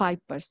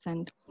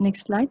 25%.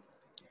 Next slide.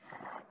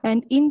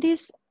 And in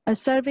this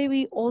survey,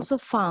 we also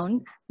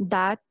found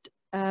that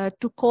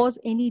to cause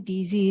any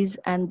disease,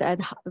 and that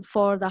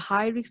for the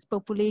high risk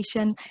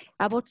population,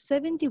 about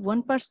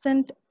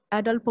 71%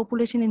 adult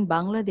population in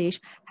Bangladesh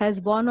has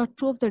one or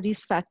two of the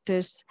risk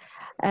factors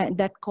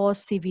that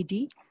cause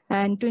CVD,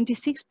 and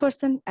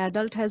 26%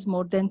 adult has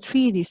more than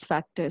 3 risk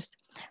factors,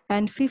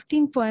 and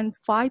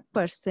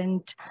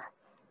 15.5%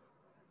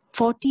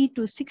 40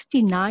 to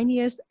 69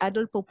 years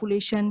adult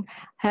population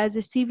has a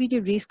CVD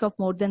risk of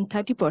more than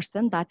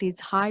 30%. That is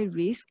high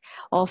risk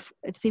of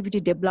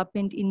CVD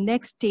development in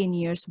next 10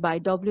 years by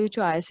WHO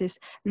ISS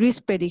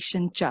risk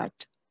prediction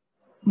chart.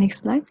 Next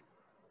slide.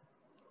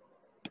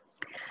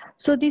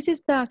 So this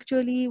is the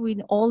actually,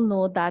 we all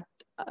know that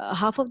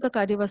half of the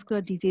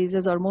cardiovascular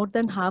diseases, or more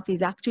than half,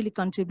 is actually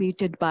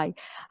contributed by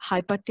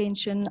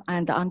hypertension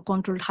and the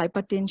uncontrolled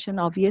hypertension,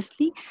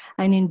 obviously.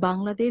 And in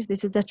Bangladesh,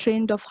 this is the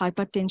trend of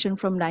hypertension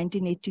from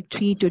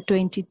 1983 to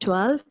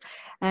 2012,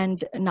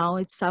 and now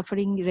its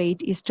suffering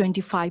rate is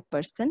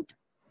 25%.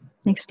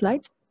 Next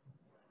slide.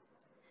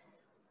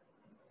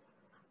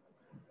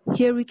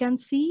 Here we can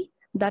see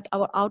that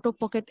our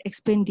out-of-pocket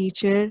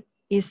expenditure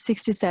is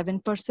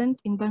 67%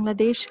 in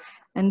Bangladesh,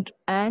 and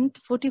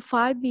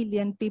 45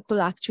 million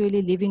people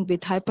actually living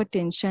with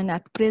hypertension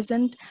at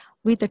present,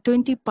 with a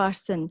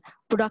 20%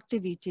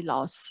 productivity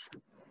loss.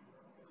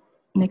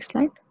 Next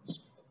slide.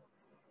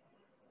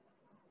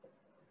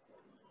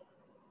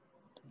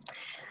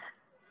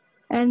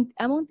 And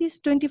among these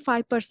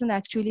 25%,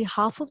 actually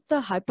half of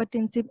the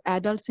hypertensive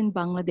adults in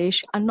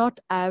Bangladesh are not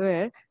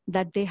aware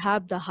that they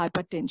have the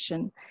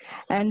hypertension,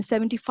 and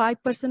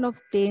 75% of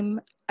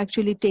them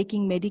actually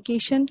taking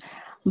medication,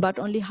 but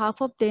only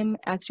half of them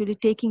actually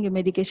taking a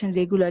medication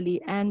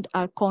regularly and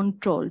are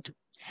controlled.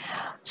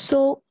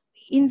 So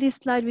in this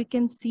slide, we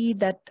can see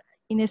that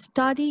in a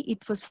study,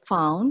 it was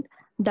found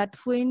that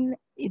when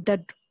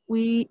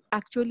we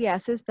actually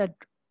assess the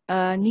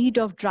need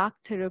of drug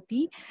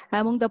therapy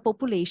among the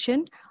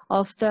population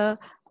of the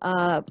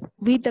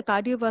with the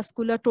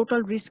cardiovascular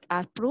total risk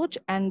approach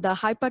and the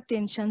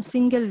hypertension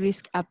single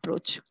risk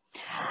approach.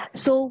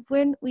 So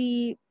when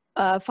we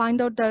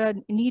find out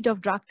the need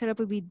of drug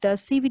therapy with the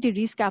CVD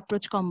risk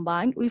approach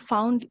combined, we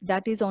found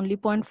that is only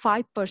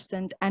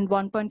 0.5% and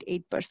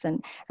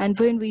 1.8%. And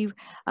when we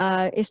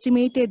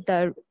estimated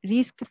the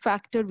risk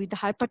factor with the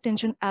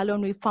hypertension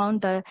alone, we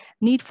found the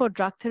need for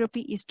drug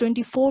therapy is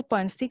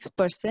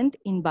 24.6%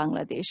 in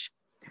Bangladesh.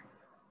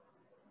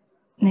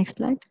 Next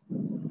slide.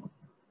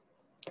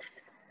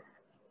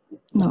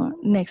 No,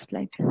 next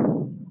slide.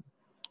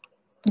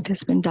 It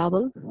has been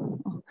double.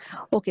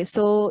 Okay,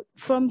 so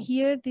from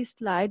here, this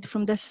slide,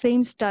 from the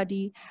same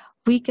study,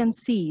 we can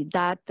see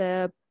that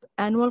the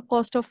annual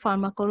cost of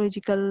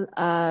pharmacological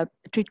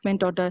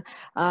treatment or the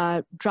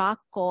drug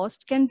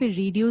cost can be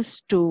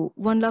reduced to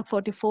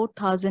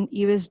 $1,44,000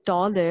 US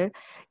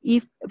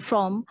if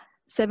from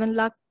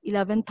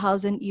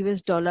 $7,11,000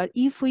 US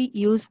if we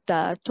use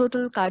the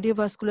total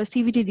cardiovascular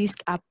CVD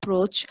risk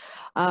approach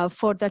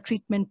for the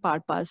treatment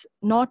purpose,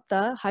 not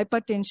the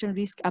hypertension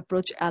risk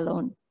approach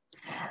alone.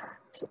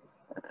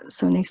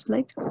 So next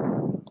slide.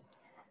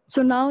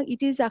 So now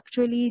it is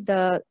actually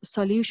the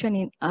solution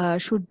in,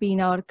 should be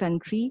in our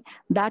country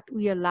that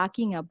we are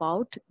lacking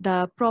about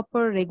the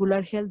proper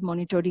regular health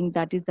monitoring,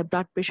 that is the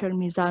blood pressure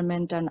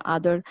measurement and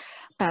other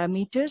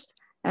parameters,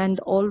 and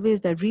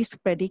always the risk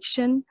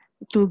prediction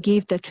to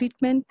give the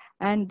treatment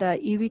and the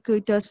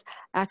ubiquitous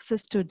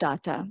access to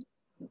data.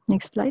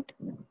 Next slide.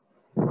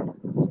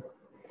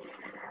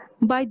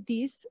 By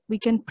this, we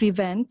can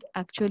prevent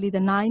actually the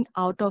 9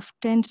 out of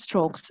 10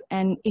 strokes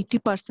and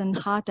 80%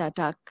 heart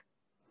attack.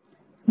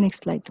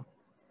 Next slide.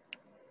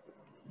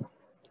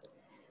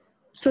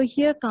 So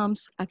here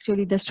comes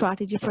actually the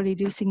strategy for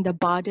reducing the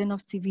burden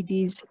of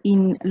CVDs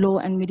in low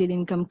and middle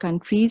income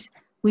countries.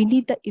 We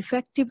need the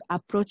effective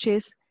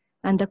approaches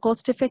and the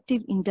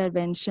cost-effective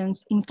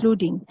interventions,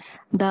 including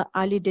the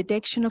early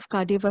detection of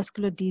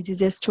cardiovascular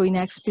diseases through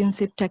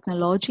inexpensive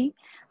technology,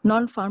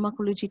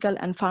 non-pharmacological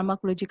and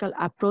pharmacological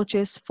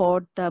approaches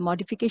for the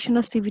modification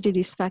of CVD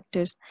risk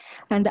factors,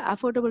 and the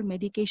affordable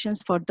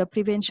medications for the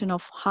prevention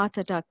of heart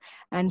attack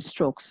and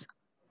strokes,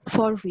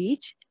 for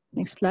which,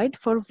 next slide,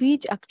 for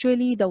which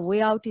actually the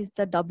way out is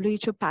the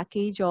WHO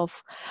package of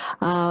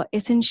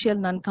essential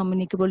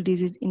non-communicable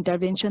disease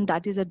intervention.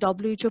 That is a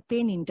WHO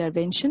pain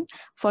intervention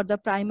for the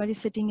primary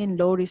setting in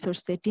low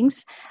resource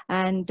settings.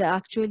 And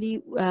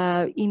actually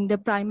in the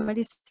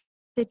primary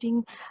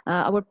setting,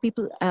 our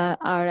people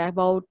are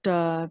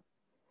about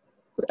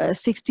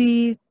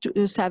 60 to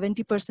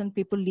 70%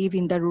 people live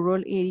in the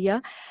rural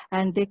area,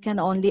 and they can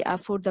only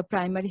afford the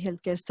primary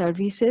healthcare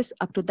services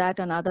up to that,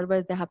 and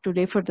otherwise they have to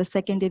refer the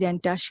secondary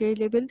and tertiary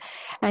level.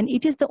 And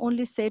it is the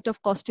only set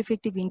of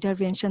cost-effective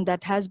intervention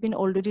that has been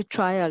already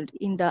trialed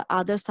in the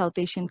other South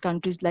Asian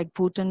countries like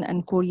Bhutan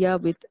and Korea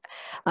with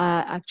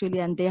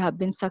and they have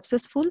been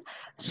successful.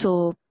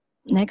 So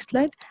next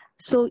slide.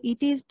 So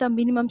it is the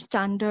minimum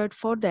standard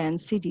for the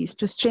NCDs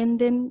to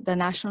strengthen the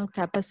national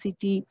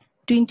capacity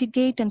to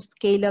integrate and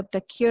scale up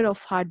the care of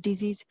heart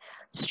disease,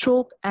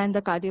 stroke, and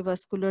the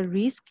cardiovascular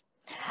risk.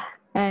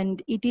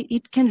 And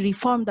it can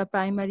reform the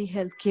primary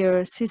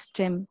healthcare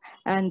system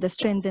and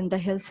strengthen the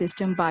health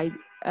system by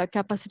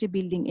capacity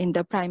building in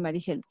the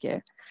primary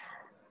healthcare.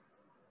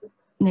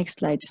 Next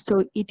slide.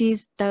 So it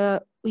is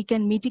we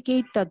can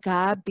mitigate the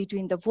gap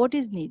between what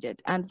is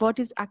needed and what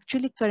is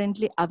actually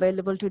currently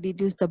available to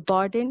reduce the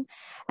burden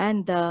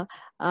and the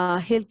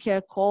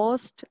healthcare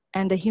cost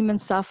and the human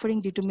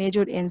suffering due to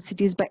major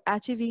NCDs by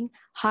achieving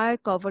higher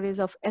coverage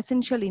of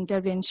essential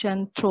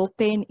intervention through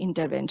pain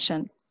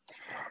intervention.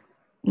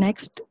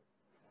 Next,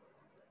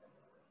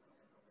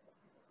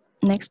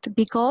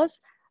 because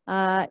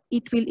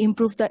it will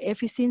improve the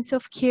efficiency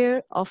of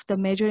care of the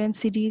major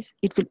NCDs,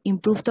 it will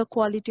improve the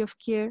quality of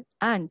care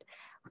and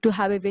to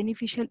have a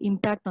beneficial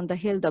impact on the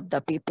health of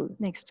the people.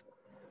 Next.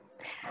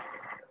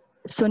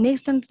 So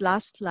next and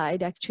last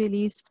slide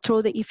actually is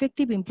through the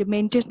effective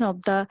implementation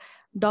of the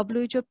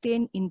WHO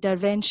pain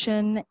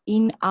intervention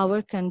in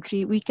our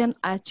country, we can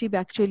achieve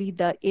actually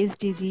the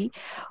SDG,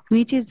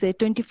 which is a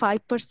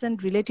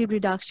 25% relative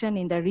reduction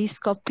in the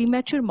risk of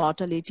premature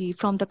mortality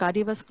from the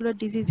cardiovascular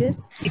diseases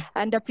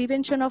and the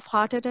prevention of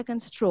heart attack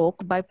and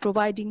stroke by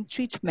providing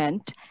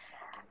treatment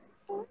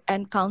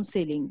and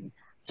counseling.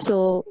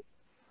 So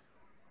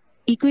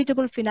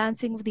equitable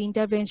financing of the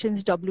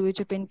interventions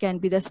WHO pain can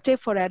be the step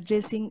for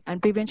addressing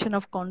and prevention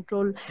of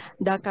control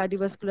the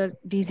cardiovascular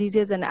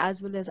diseases and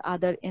as well as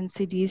other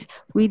NCDs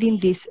within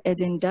this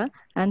agenda.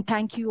 And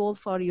thank you all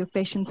for your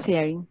patient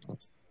hearing.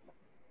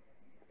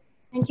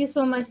 Thank you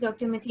so much,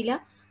 Dr. Mithila.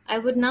 I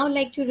would now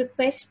like to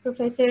request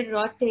Professor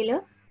Rod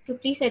Taylor to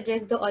please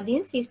address the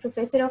audience. He is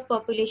Professor of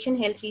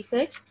Population Health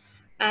Research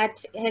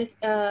at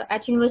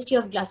University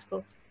of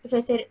Glasgow.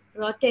 Professor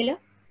Rod Taylor.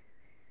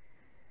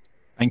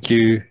 Thank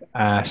you,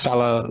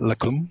 Salah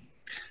Lakum,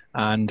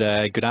 and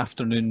good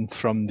afternoon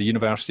from the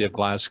University of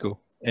Glasgow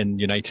in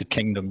United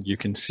Kingdom. You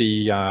can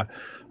see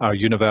our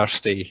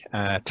university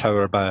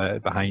tower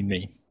behind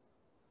me.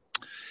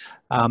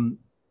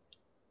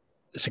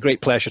 It's a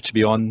great pleasure to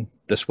be on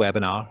this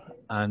webinar,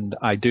 and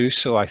I do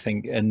so, I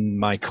think, in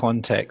my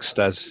context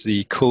as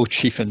the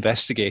co-chief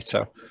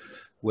investigator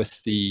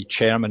with the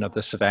chairman of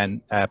this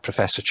event,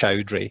 Professor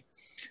Chowdhury,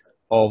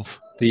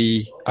 of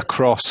the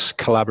Across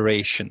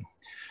collaboration.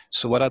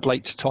 So what I'd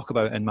like to talk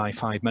about in my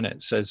 5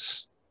 minutes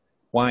is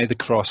why the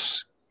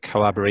cross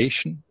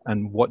collaboration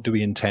and what do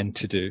we intend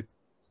to do.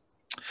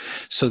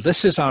 So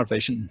this is our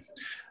vision.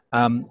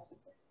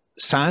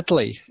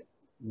 Sadly,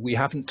 we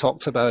haven't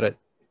talked about it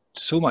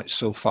so much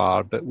so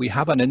far, but we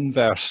have an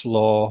inverse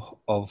law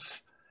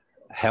of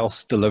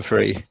health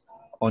delivery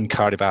on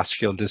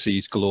cardiovascular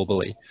disease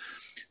globally.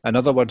 In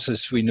other words,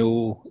 as we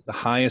know, the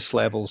highest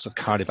levels of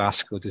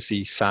cardiovascular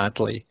disease,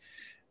 sadly,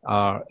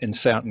 are in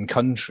certain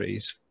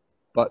countries,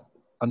 but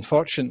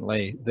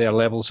unfortunately, their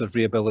levels of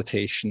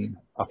rehabilitation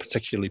are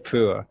particularly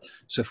poor.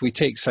 So if we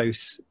take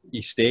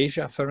Southeast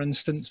Asia, for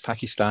instance,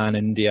 Pakistan,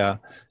 India,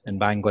 and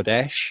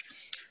Bangladesh,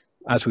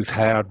 as we've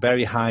heard,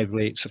 very high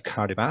rates of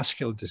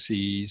cardiovascular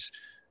disease,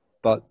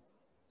 but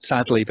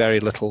sadly, very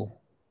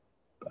little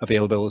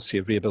availability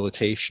of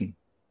rehabilitation.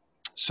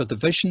 So the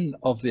vision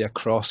of the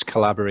Across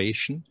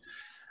collaboration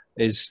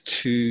is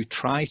to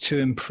try to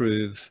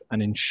improve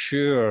and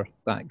ensure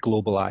that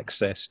global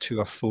access to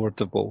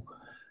affordable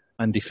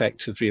and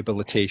effective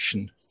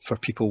rehabilitation for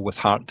people with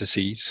heart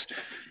disease.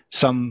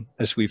 Some,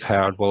 as we've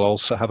heard, will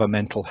also have a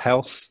mental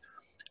health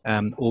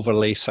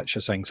overlay such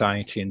as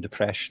anxiety and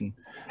depression,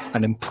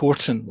 and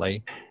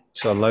importantly,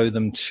 to allow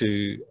them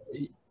to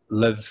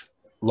live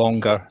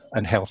longer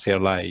and healthier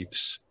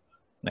lives.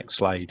 Next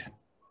slide.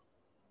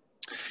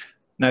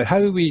 Now,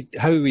 how are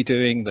we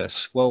doing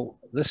this? Well,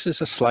 this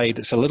is a slide,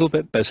 it's a little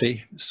bit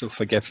busy, so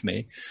forgive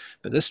me,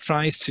 but this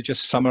tries to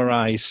just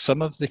summarize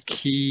some of the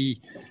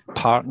key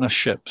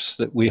partnerships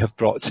that we have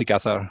brought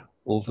together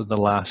over the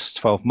last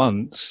 12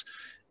 months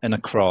in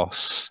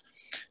Across.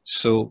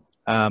 So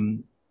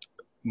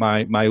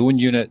my own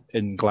unit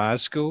in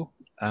Glasgow,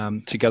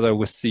 together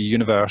with the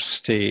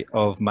University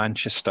of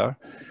Manchester,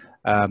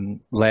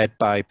 led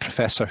by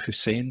Professor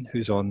Hussain,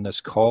 who's on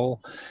this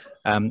call,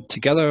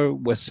 together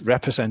with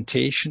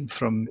representation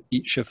from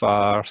each of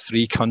our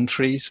 3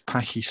 countries,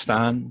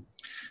 Pakistan,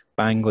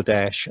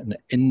 Bangladesh and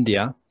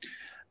India,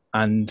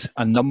 and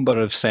a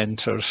number of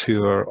centres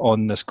who are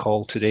on this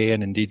call today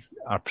and indeed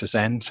are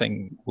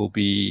presenting will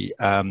be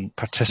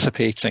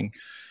participating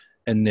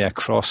in the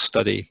ACROSS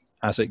study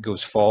as it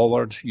goes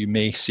forward. You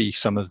may see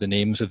some of the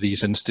names of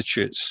these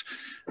institutes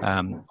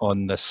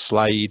on this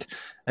slide.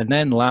 And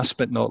then last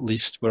but not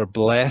least, we're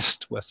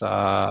blessed with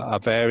a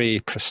very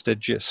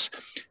prestigious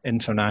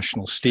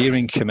international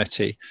steering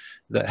committee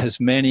that has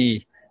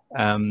many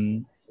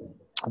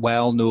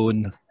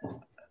well-known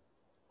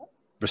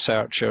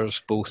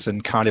researchers, both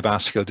in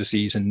cardiovascular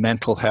disease and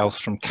mental health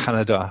from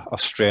Canada,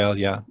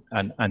 Australia,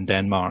 and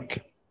Denmark.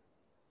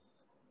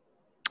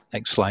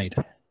 Next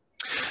slide.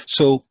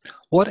 So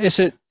what is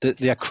it that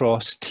the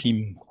ACROSS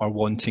team are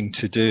wanting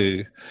to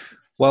do?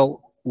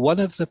 Well, one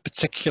of the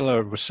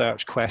particular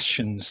research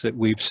questions that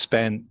we've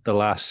spent the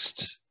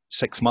last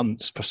 6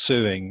 months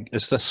pursuing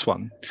is this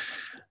one.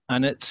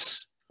 And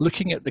it's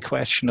looking at the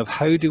question of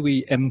how do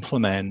we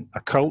implement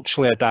a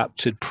culturally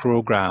adapted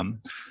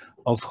program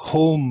of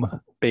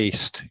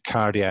home-based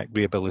cardiac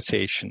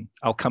rehabilitation.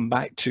 I'll come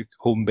back to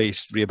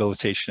home-based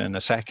rehabilitation in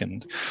a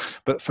second.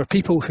 But for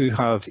people who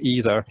have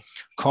either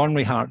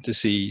coronary heart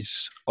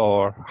disease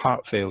or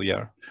heart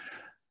failure,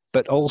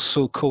 but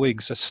also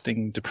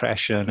coexisting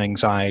depression and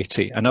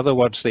anxiety. In other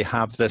words, they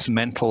have this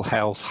mental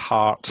health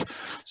heart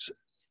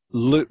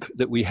loop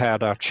that we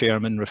had our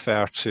chairman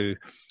refer to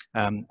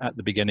at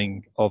the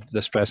beginning of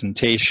this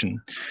presentation.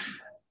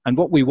 And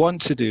what we want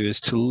to do is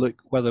to look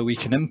whether we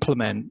can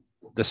implement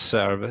this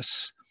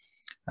service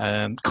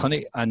and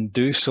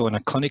do so in a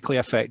clinically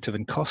effective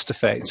and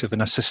cost-effective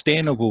and a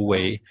sustainable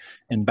way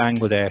in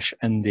Bangladesh,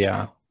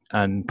 India,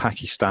 and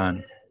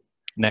Pakistan.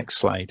 Next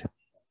slide.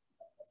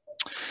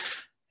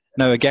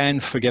 Now, again,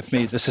 forgive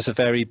me, this is a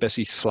very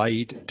busy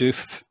slide.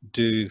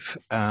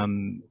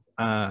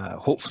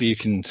 Hopefully you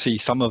can see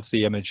some of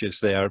the images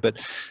there, but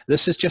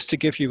this is just to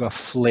give you a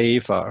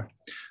flavour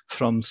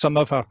from some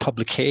of our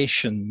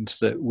publications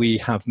that we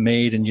have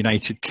made in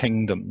United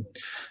Kingdom.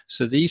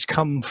 So these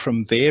come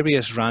from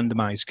various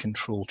randomized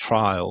control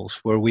trials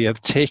where we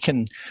have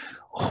taken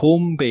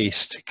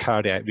home-based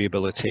cardiac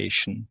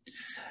rehabilitation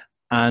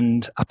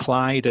and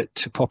applied it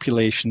to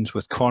populations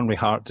with coronary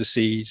heart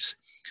disease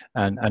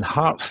and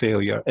heart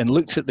failure, and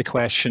looked at the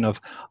question of,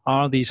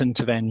 are these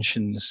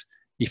interventions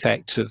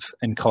effective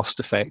and cost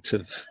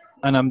effective?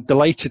 And I'm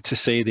delighted to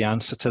say the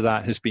answer to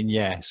that has been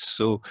yes.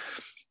 So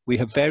we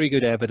have very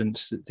good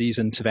evidence that these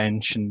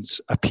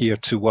interventions appear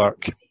to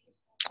work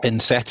in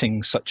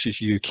settings such as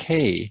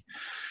UK.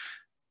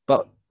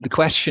 But the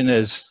question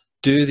is,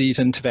 do these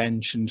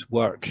interventions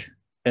work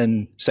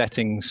in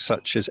settings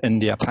such as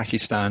India,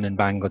 Pakistan, and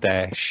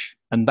Bangladesh?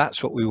 And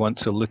that's what we want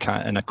to look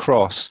at in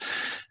ACROSS.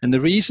 And the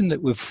reason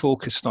that we've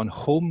focused on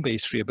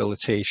home-based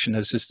rehabilitation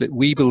is that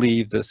we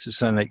believe this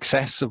is an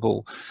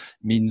accessible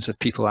means of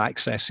people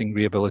accessing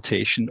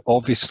rehabilitation.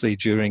 Obviously,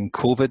 during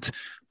COVID,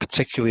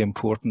 particularly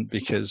important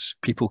because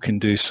people can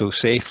do so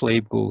safely,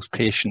 both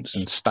patients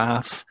and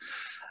staff.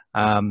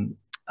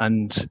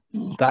 And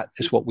that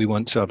is what we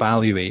want to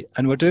evaluate.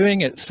 And we're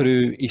doing it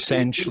through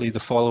essentially the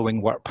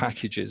following work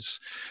packages.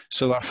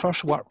 So our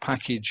first work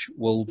package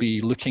will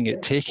be looking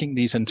at taking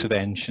these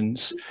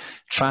interventions,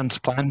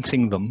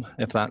 transplanting them,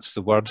 if that's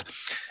the word,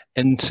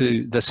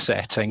 into this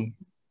setting,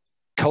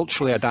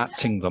 culturally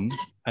adapting them.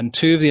 And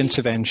 2 of the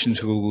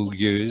interventions we will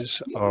use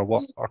are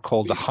what are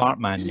called the Heart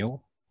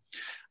Manual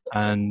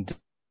and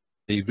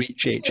the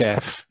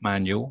REACH-HF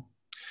Manual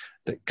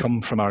that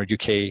come from our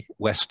UK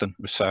Western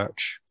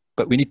research.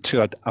 But we need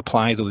to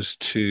apply those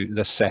to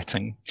this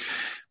setting.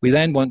 We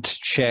then want to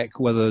check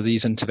whether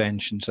these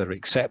interventions are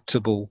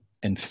acceptable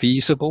and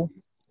feasible.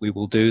 We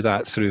will do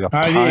that through a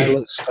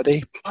pilot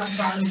study,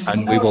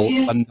 and we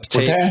will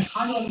undertake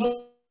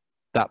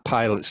that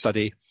pilot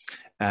study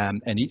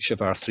in each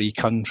of our 3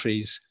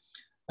 countries.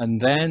 And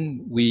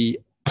then we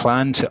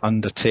plan to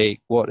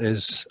undertake what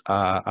is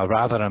a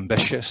rather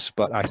ambitious,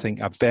 but I think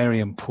a very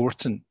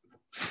important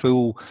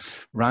full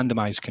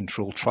randomized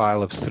control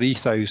trial of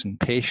 3,000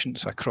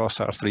 patients across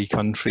our 3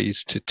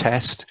 countries to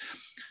test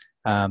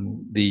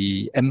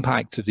the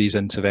impact of these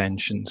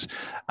interventions.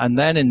 And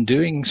then in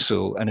doing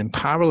so, and in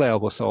parallel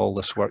with all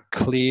this work,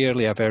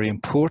 clearly a very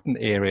important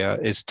area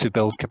is to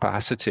build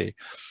capacity.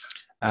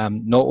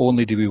 Not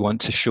only do we want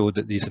to show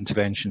that these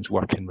interventions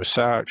work in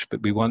research,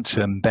 but we want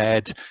to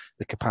embed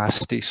the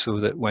capacity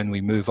so that when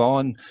we move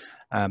on,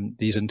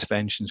 these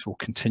interventions will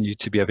continue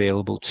to be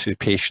available to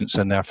patients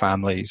and their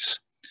families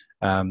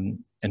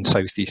in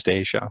Southeast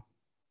Asia.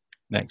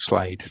 Next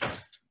slide.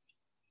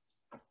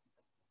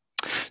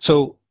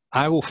 So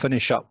I will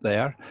finish up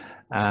there.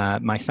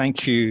 My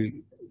thank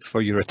you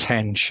for your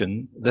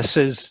attention. This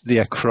is the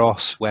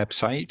Across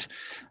website.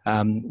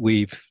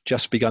 We've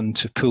just begun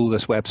to pull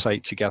this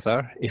website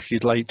together. If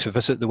you'd like to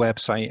visit the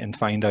website and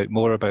find out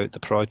more about the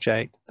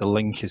project, the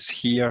link is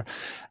here,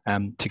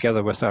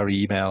 together with our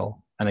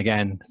email. And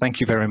again, thank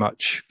you very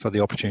much for the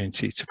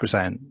opportunity to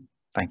present.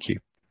 Thank you.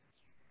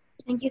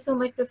 Thank you so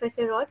much,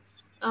 Professor Rod.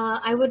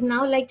 I would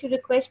now like to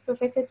request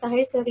Professor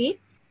Tahir Saghir.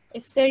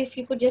 Sir, if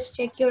you could just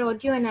check your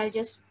audio and I'll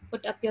just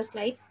put up your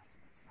slides.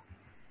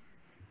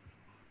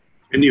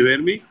 Can you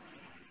hear me?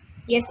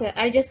 Yes, sir.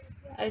 I'll just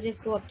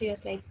go up to your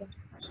slides, sir.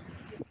 Just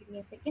give me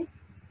a second.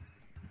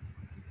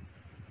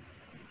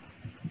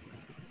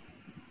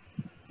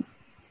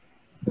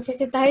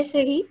 Professor Tahir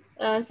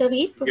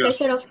Saghir,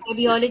 Professor of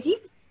Cardiology,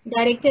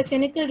 Director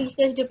Clinical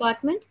Research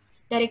Department,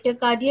 Director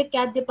Cardiac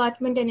Cath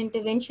Department and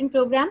Intervention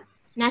Program,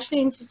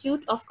 National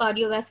Institute of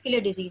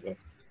Cardiovascular Diseases.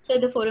 Sir,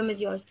 the forum is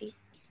yours, please.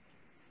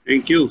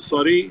 Thank you.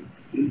 Sorry.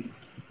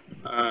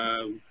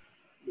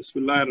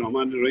 Bismillah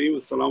ar-Rahman ar-Rahim.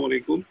 Assalamu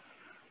alaikum.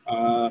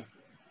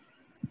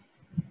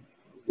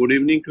 Good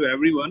evening to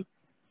everyone.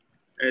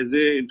 As an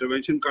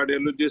intervention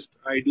cardiologist,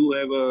 I do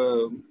have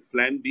a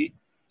plan B,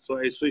 so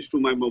I switched to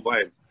my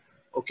mobile.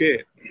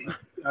 Okay,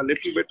 a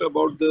little bit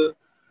about the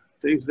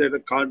things that a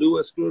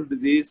cardiovascular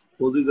disease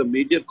poses a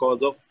major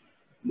cause of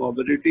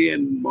morbidity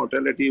and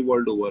mortality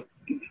world over.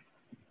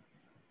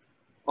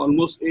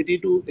 Almost 80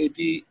 to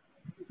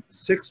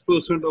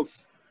 86%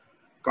 of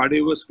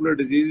cardiovascular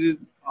diseases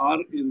are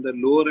in the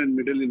lower and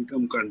middle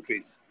income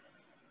countries.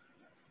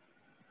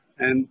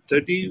 And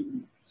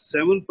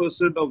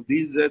 37% of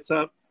these deaths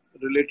are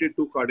related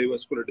to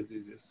cardiovascular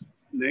diseases.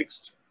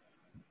 Next.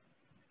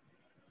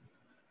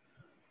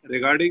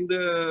 Regarding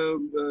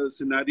the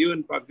scenario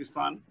in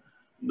Pakistan,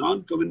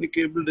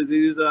 non-communicable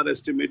diseases are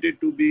estimated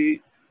to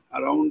be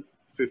around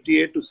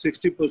 58 to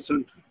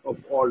 60%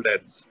 of all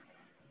deaths.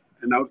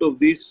 And out of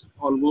these,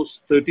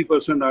 almost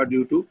 30% are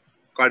due to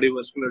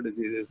cardiovascular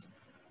diseases.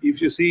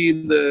 If you see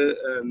in the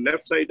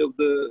left side of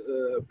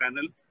the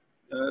panel,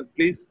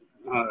 please,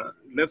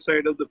 left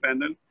side of the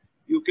panel,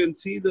 you can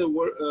see the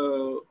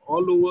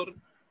all over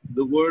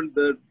the world,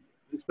 that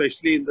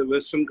especially in the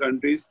Western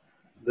countries,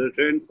 the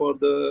trend for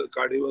the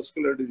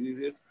cardiovascular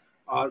diseases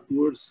are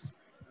towards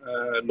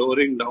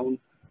lowering down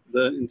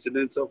the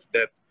incidence of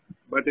death.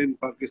 But in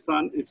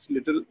Pakistan, it's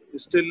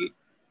still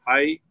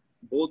high,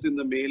 both in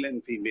the male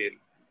and female.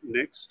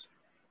 Next.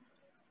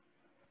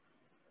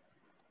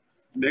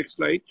 Next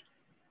slide.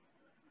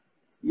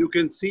 You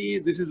can see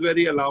this is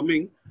very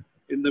alarming.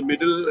 In the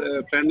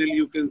middle panel,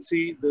 you can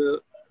see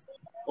the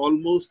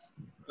almost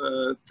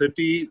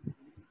 37%,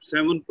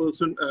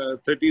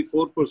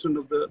 34%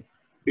 of the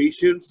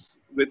patients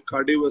with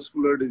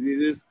cardiovascular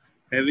diseases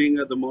having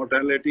the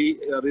mortality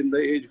are in the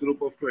age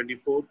group of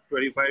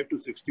 25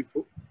 to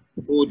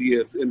 64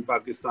 years in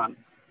Pakistan.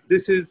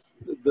 This is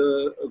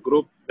the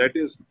group that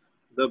is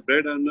the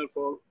bread earner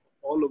for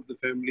all of the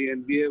family,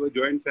 and we have a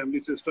joint family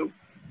system.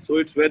 So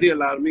it's very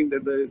alarming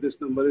that this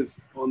number is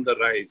on the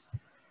rise.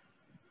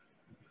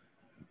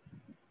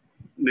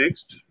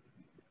 Next,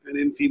 and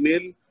in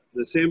female,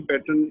 the same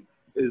pattern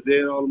is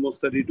there,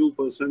 almost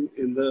 32%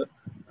 in the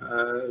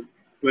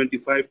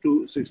 25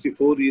 to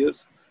 64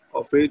 years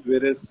of age,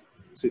 whereas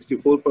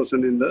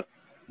 64% in the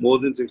more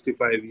than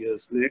 65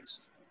 years.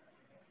 Next.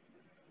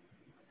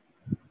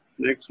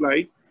 Next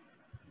slide.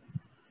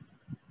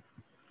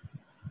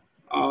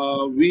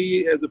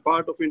 We, as a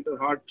part of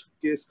Interheart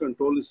case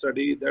control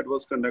study that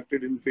was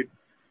conducted in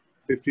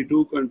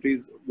 52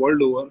 countries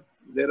world over,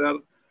 there are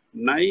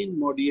 9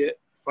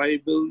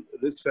 modifiable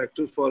risk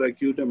factors for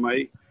acute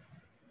MI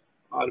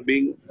are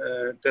being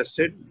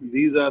tested.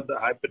 These are the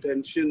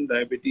hypertension,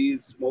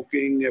 diabetes,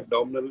 smoking,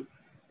 abdominal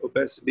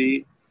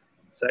obesity,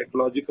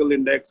 psychological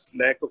index,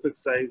 lack of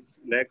exercise,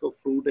 lack of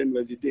fruit and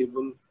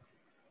vegetable,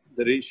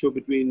 the ratio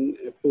between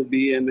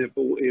ApoB and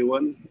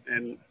ApoA1,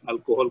 and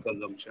alcohol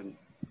consumption.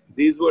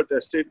 These were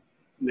tested.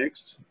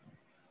 Next.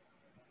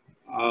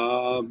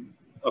 A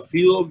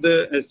few of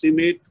the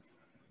estimates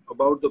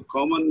about the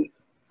common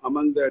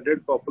among the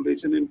adult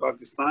population in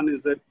Pakistan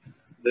is that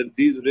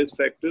these risk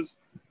factors,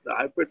 the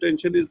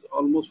hypertension is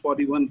almost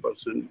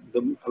 41%.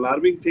 The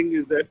alarming thing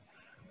is that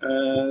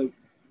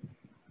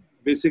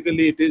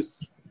basically it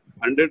is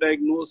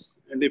underdiagnosed,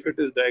 and if it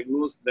is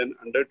diagnosed, then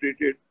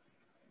undertreated.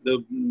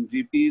 The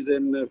GPs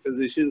and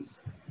physicians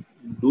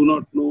do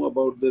not know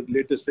about the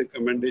latest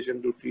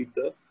recommendation to treat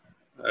the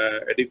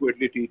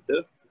adequately treat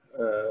the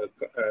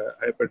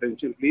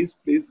hypertension. Please,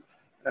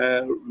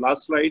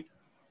 last slide.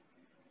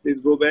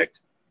 Please go back.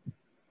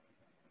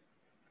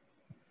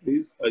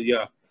 Please,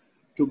 yeah.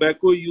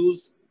 Tobacco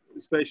use,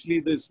 especially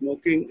the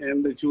smoking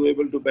and the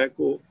chewable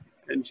tobacco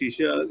and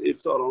shisha,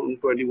 it's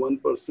around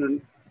 21%.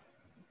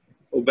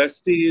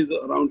 Obesity is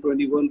around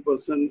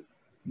 21%.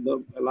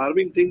 The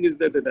alarming thing is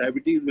that the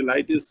diabetes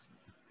mellitus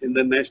in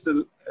the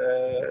national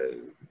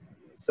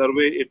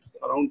survey, it's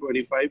around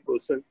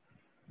 25%.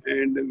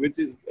 And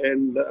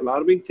the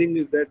alarming thing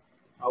is that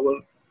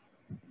our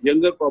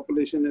younger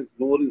population has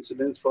more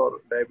incidence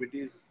for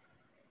diabetes.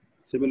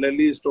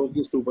 Similarly, stroke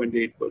is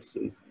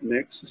 2.8%.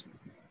 Next.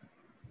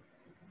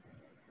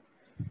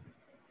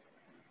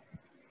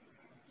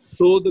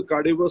 So the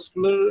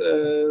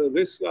cardiovascular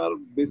risks are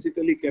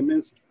basically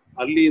commenced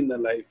early in the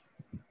life.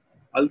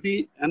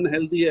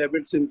 Unhealthy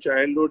habits in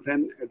childhood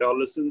and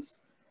adolescence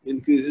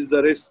increases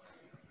the risk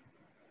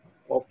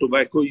of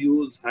tobacco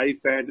use, high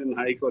fat and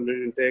high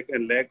calorie intake,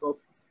 and lack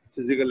of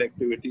physical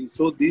activity.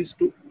 So these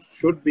two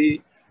should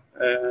be,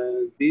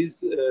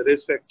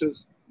 risk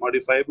factors,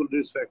 modifiable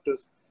risk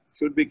factors,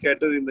 should be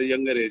catered in the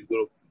younger age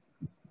group.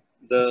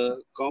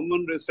 The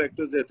common risk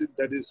factors,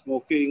 that is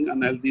smoking,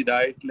 unhealthy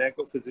diet, lack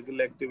of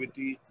physical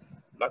activity,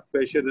 blood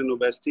pressure and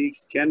obesity,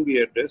 can be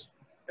addressed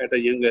at a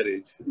younger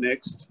age.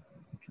 Next.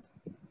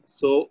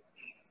 So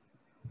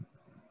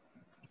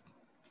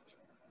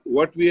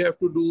what we have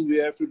to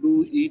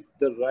do, eat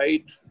the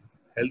right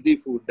healthy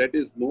food. That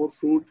is more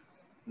fruit,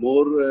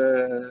 more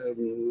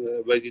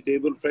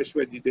fresh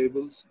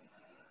vegetables,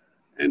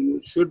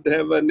 and should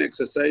have an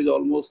exercise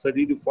almost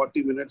 30 to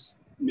 40 minutes,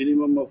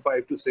 minimum of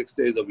 5 to 6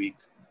 days a week.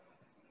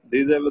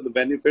 These have the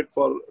benefit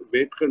for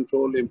weight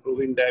control,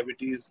 improving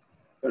diabetes,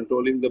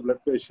 controlling the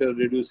blood pressure,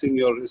 reducing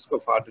your risk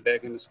of heart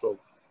attack and stroke.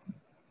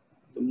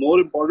 The more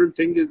important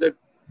thing is that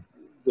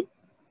the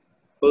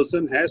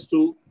person has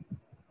to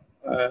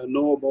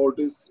know about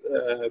his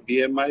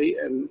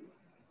BMI and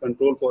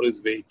control for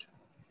his weight.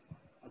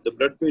 The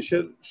blood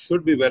pressure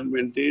should be well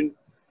maintained,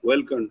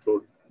 well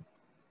controlled.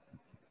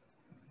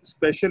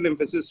 Special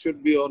emphasis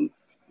should be on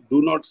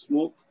do not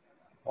smoke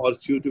or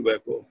chew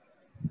tobacco.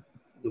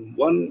 The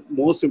one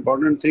most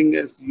important thing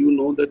is, you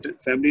know,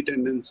 that family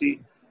tendency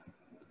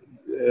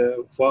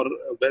for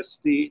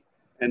obesity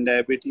and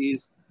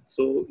diabetes.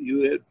 So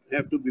you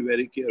have to be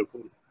very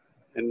careful.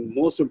 And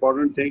most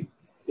important thing,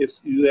 if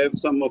you have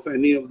some of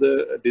any of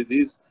the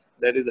disease,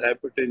 that is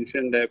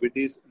hypertension,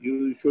 diabetes,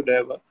 you should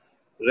have a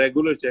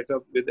regular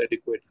checkup with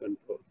adequate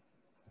control.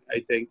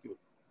 I thank you.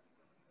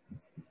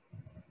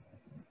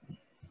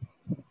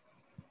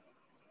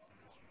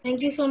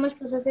 Thank you so much,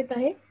 Professor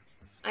Tahir.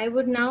 I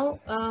would now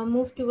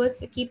move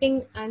towards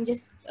keeping, I'm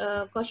just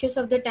cautious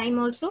of the time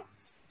also.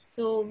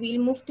 So we'll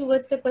move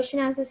towards the question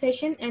answer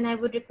session, and I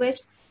would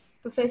request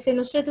Professor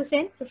Nusrat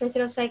Hussain,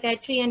 Professor of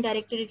Psychiatry and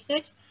Director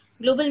Research,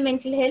 Global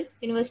Mental Health,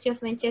 University of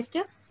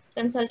Manchester,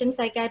 Consultant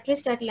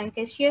Psychiatrist at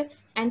Lancashire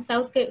and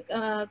South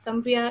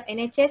Cumbria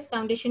NHS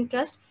Foundation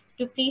Trust,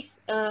 to please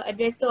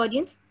address the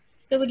audience.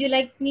 So would you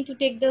like me to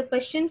take the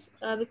questions?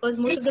 Because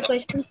most of the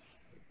questions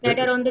that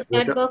are on the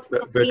chat box.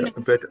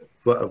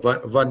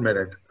 1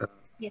 minute.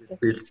 Yes, sir.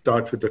 We'll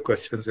start with the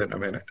questions in a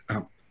minute.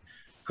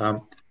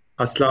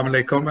 Assalamu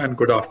alaikum and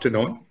good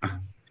afternoon.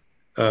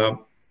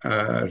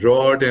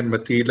 Rod and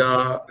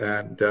Matila,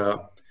 and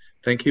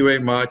thank you very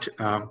much.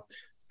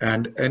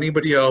 And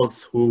anybody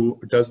else who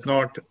does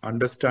not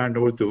understand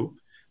Urdu,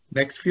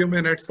 next few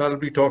minutes I'll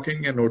be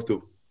talking in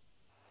Urdu.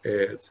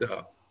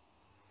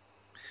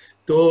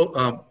 तो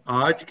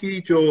आज की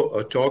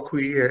जो talk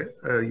हुई है,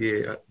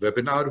 ये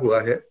webinar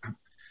हुआ है,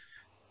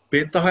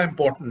 बेइंतहा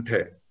important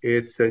है.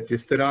 इट्स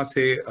जिस तरह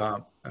से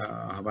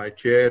हमारे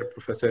चेयर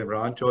प्रोफेसर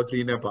इमरान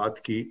चौधरी ने बात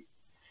की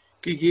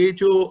कि ये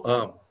जो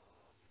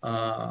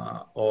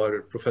और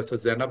प्रोफेसर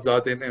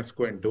ज़ैनबज़ादे ने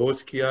उसको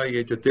एंडोर्स किया,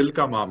 ये जो दिल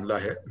का मामला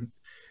है,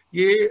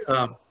 ये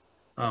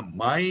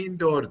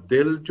माइंड और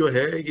दिल जो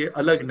है ये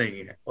अलग नहीं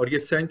है. और ये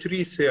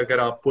सेंचुरी से, अगर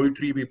आप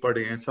पोइट्री भी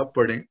पढ़ें हैं, सब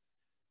पढ़ें,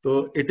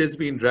 तो इट इज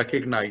बीन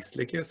रिकग्नाइज्ड,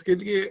 लेकिन इसके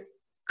लिए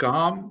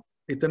काम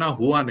इतना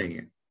हुआ नहीं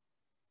है.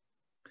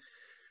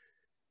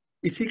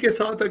 इसी के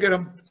साथ अगर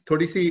हम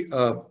थोड़ी सी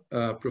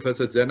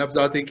प्रोफेसर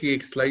ज़ैनबज़ादे की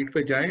एक स्लाइड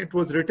पे जाएं, it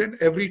was written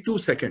every 2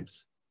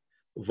 seconds.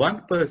 One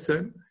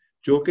person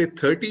जो कि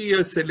 30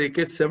 इयर्स से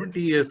लेके 70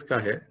 इयर्स का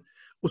है,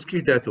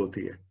 उसकी डेथ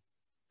होती है.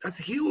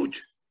 That's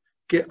huge.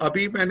 कि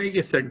अभी मैंने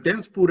ये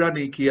सेंटेंस पूरा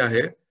नहीं किया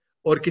है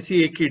और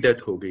किसी एक की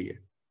डेथ हो गई है.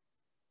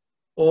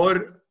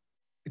 और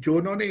जो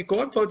उन्होंने एक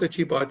और बहुत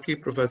अच्छी बात की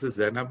प्रोफेसर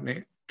ज़ैनब ने,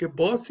 कि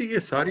बहुत सी ये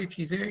सारी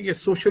चीजें ये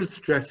सोशल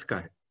स्ट्रेस का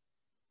है.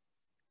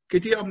 कि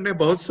जी हमने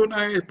बहुत सुना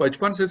है,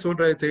 बचपन से सुन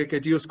रहे थे कि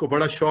जी उसको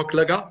बड़ा शौक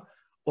लगा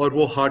और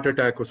वो हार्ट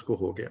अटैक उसको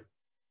हो गया,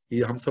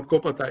 ये हम सबको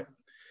पता है.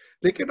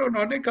 लेकिन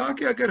उन्होंने कहा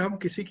कि अगर हम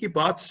किसी की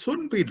बात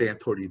सुन भी लें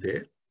थोड़ी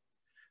देर,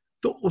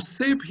 तो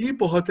उससे भी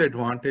बहुत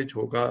एडवांटेज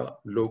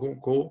होगा लोगों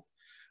को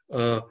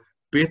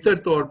बेहतर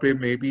तौर पे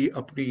मे बी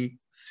अपनी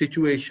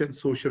सिचुएशन,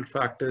 सोशल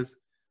फैक्टर्स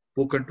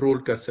वो कंट्रोल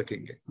कर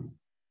सकेंगे.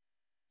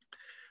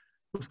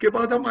 उसके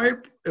बाद हम आए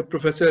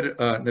प्रोफेसर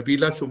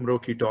नबीला सुमरो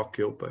की टॉक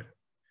के ऊपर.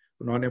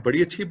 उन्होंने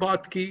बड़ी अच्छी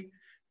बात की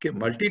कि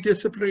मल्टी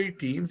डिसिप्लिनरी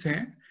टीम्स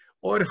हैं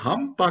और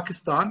हम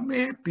पाकिस्तान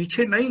में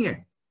पीछे नहीं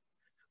हैं.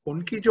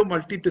 उनकी जो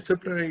मल्टी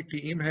डिसिप्लिनरी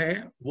टीम है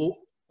वो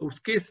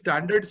उसके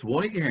स्टैंडर्ड्स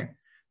वही हैं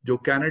जो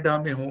कनाडा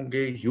में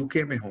होंगे,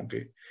 यूके में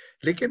होंगे.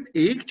 लेकिन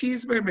एक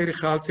चीज में मेरे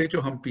ख्याल से जो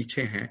हम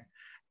पीछे हैं,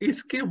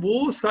 इसके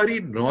वो सारी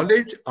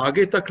नॉलेज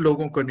आगे तक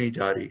लोगों को नहीं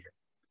जा रही है.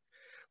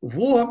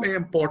 वो हमें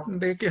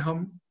इम्पोर्टेंट है कि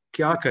हम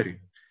क्या करें.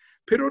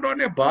 फिर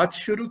उन्होंने बात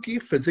शुरू की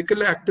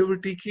फिजिकल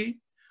एक्टिविटी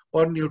की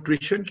और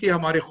न्यूट्रिशन की,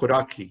 हमारे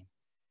खुराक की.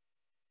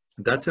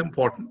 That's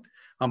important.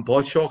 हम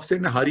बहुत शौक से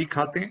नहारी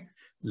खाते हैं,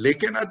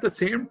 लेकिन एट द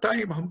सेम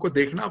टाइम हमको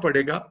देखना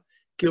पड़ेगा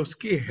कि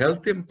उसकी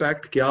हेल्थ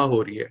इम्पैक्ट क्या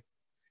हो रही है.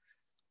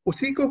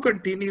 उसी को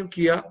कंटिन्यू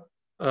किया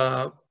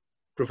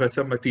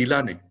प्रोफेसर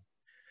मतीला ने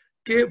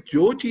कि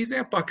जो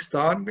चीजें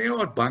पाकिस्तान में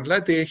और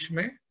बांग्लादेश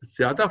में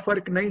ज्यादा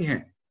फर्क नहीं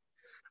है,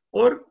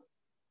 और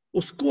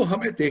उसको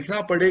हमें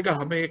देखना पड़ेगा,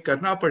 हमें ये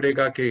करना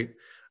पड़ेगा कि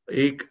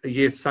एक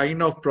ये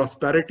साइन ऑफ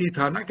प्रॉस्पेरिटी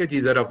था ना कि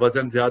जी जरा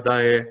वजन ज्यादा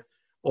है,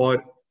 और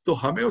तो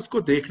हमें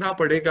उसको देखना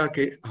पड़ेगा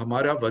कि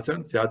हमारा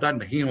वजन ज्यादा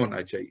नहीं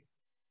होना चाहिए।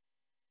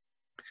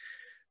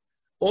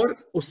 और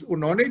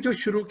उन्होंने जो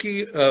शुरू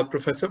की,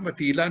 प्रोफेसर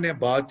मतीला ने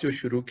बात जो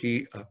शुरू की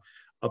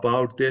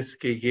अबाउट दिस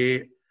कि ये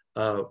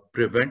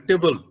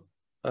प्रिवेंटेबल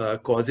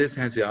कॉजेस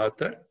हैं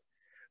ज्यादातर,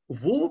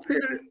 वो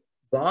फिर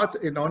बात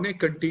इन्होंने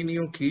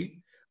कंटिन्यू की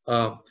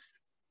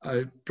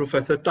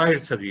प्रोफेसर ताहिर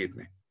सगीर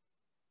ने।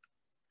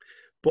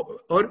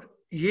 और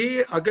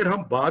ये अगर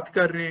हम बात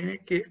कर रहे हैं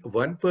कि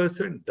 1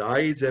 person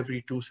dies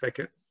every 2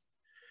 seconds,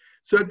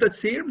 so at the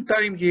same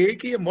time ये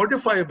कि ये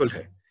मॉडिफाइबल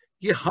है,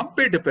 ये हम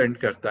पे डिपेंड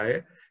करता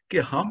है कि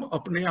हम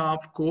अपने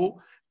आप को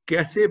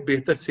कैसे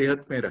बेहतर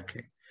सेहत में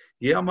रखें।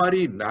 ये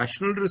हमारी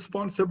नेशनल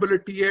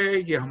रिस्पॉन्सिबिलिटी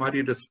है, ये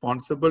हमारी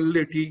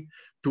रिस्पॉन्सिबिलिटी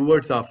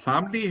टूवर्ड्स आवर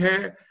फैमिली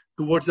है,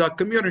 टूवर्ड्स आवर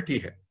कम्युनिटी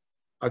है।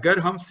 अगर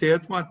हम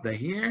सेहतमंद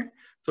नहीं हैं,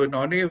 तो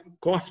इन्होंने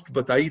कॉस्ट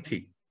बताई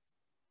थी,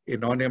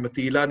 इन्होंने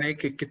मतीला ने,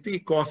 कि कितनी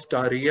कॉस्ट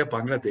आ रही है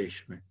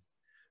बांग्लादेश में।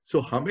 सो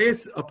हमें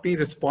अपनी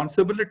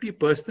रिस्पॉन्सिबिलिटी,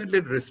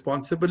 पर्सनल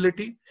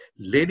रिस्पॉन्सिबिलिटी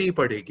लेनी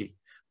पड़ेगी।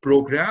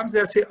 प्रोग्राम्स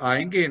ऐसे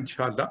आएंगे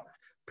इंशाल्लाह।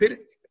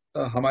 फिर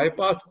हमारे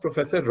पास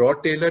प्रोफेसर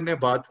रॉड टेलर ने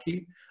बात की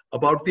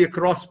अबाउट द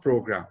अक्रॉस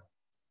प्रोग्राम।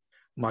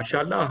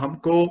 माशाल्लाह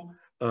हमको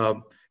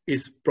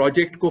इस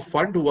प्रोजेक्ट को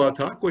फंड हुआ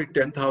था कोई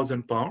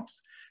 10,000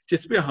 पाउंड्स,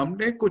 जिसमें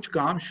हमने कुछ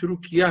काम शुरू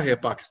किया है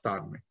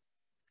पाकिस्तान में,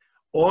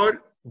 और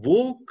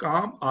वो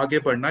काम आगे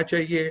बढ़ना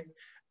चाहिए।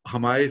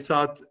 हमारे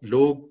साथ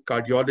लोग,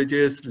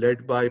 cardiologist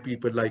led by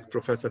people like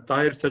professor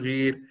Tahir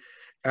Sagir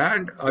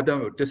and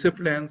other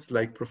disciplines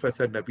like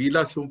Professor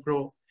Nabila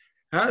Sumpro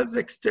has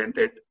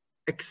extended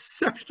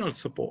exceptional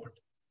support.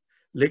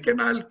 लेकिन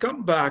I'll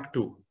come back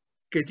to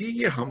कि जी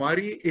ये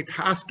हमारी, it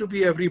has to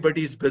be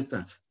everybody's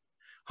business.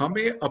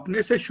 हमें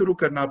अपने से शुरू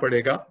करना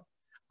पड़ेगा।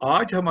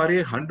 आज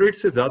हमारे 100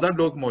 से ज्यादा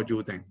लोग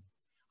मौजूद हैं।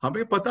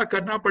 हमें पता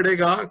करना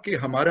पड़ेगा कि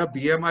हमारा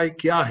BMI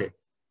क्या है।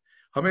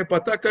 हमें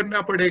पता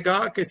करना पड़ेगा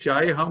कि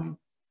चाहे हम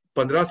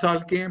 15 साल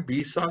के हैं,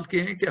 20 साल के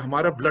हैं, कि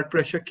हमारा ब्लड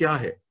प्रेशर क्या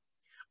है।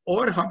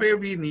 और हमें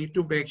we need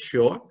to make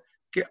sure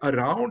कि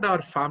अराउंड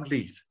आवर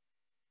फैमिलीज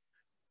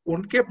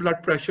उनके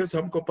ब्लड प्रेशर्स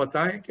हमको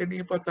पता है कि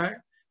नहीं पता है।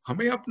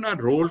 हमें अपना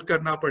रोल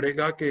करना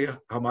पड़ेगा कि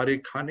हमारे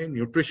खाने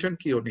न्यूट्रिशन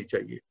की होनी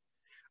चाहिए।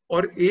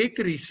 और एक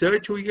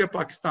रिसर्च हुई है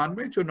पाकिस्तान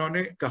में जो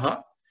उन्होंने कहा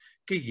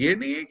कि ये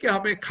नहीं है कि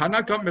हमें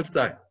खाना कम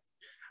मिलता है,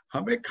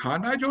 हमें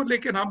खाना जो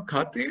लेकिन हम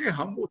खाते हैं,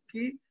 हम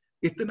उसकी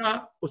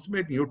इतना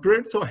उसमें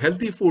न्यूट्रिएंट्स और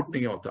हेल्दी फूड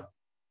नहीं होता।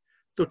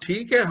 तो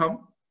ठीक है,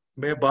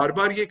 मैं बार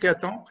बार ये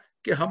कहता हूं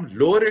कि हम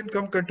लोअर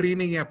इनकम कंट्री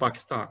नहीं है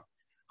पाकिस्तान,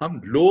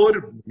 हम लोअर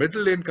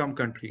मिडिल इनकम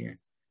कंट्री हैं।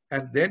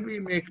 And then we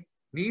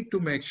need to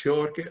make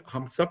sure कि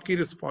हम सबकी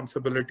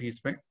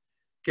रिस्पॉन्सिबिलिटीज में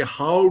कि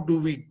how do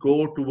we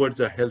go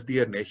towards a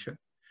healthier nation,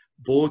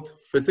 both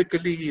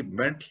physically,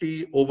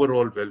 mentally,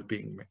 overall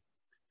wellbeing में।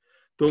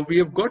 तो we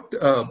have got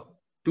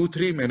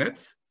 2-3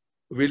 minutes.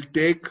 We'll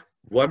take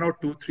 1 or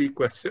 2-3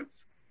 questions.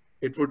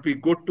 It would be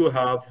good to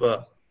have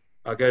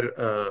agar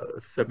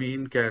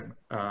Sameen can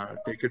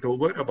take it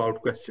over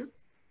about questions.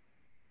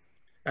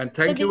 And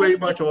thank you very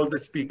much all the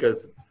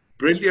speakers.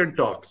 Brilliant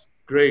talks.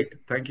 Great.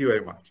 Thank you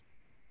very much.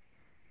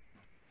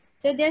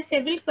 So there are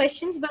several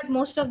questions, but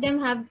most of them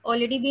have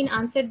already been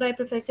answered by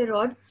Professor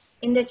Rod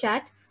in the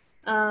chat.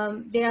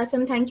 There are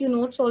some thank you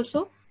notes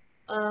also.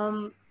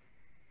 I'll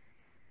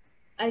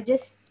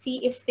just see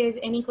if there's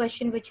any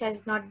question which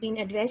has not been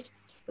addressed,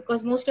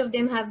 because most of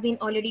them have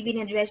already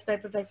been addressed by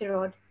Professor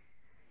Rod.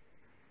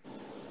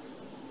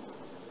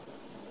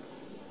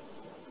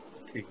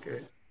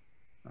 Okay.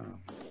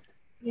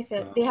 Yes,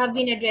 sir. They have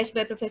been addressed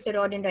by Professor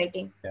Rod in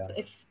writing. Yeah. So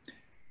if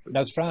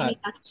Nazrat,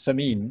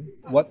 Sameen,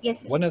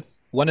 yes,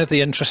 one of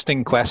the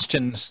interesting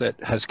questions that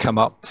has come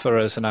up for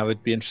us, and I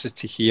would be interested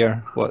to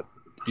hear what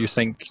you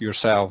think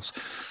yourselves,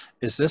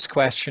 is this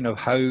question of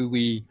how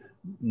we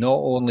not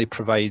only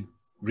provide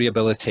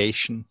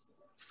rehabilitation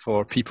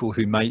for people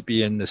who might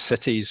be in the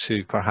cities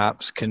who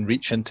perhaps can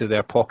reach into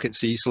their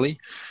pockets easily,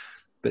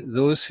 but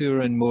those who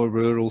are in more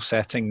rural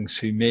settings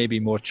who may be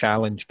more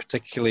challenged,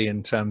 particularly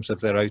in terms of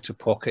their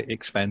out-of-pocket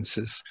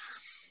expenses.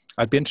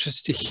 I'd be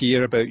interested to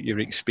hear about your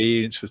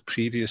experience with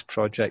previous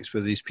projects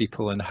with these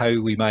people and how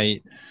we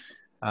might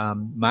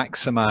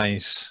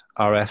maximize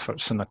our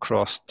efforts and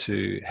across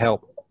to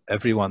help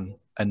everyone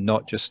and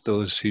not just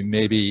those who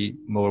may be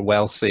more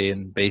wealthy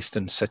and based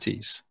in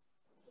cities.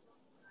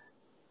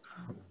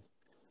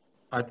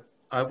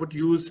 I would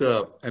use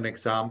an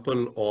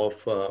example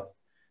of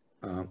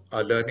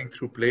our Learning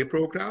Through Play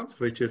programs,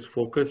 which is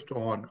focused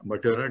on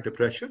maternal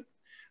depression.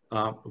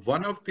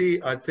 One of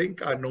the, I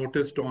think I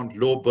noticed on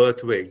low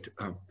birth weight,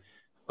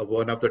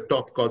 one of the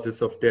top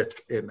causes of death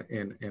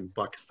in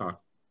Pakistan.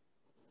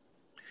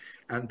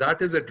 And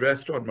that is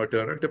addressed on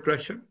maternal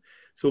depression.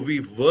 So we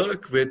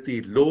work with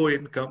the low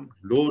income,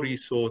 low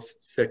resource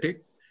setting.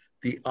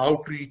 The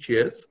outreach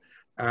is,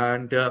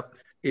 and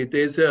it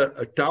is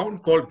a town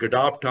called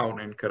Gadab Town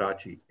in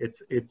Karachi.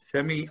 It's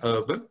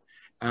semi-urban,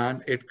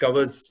 and it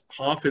covers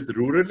half is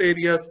rural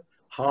areas,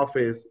 half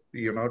is,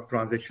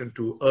 transition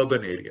to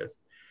urban areas.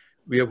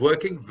 We are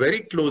working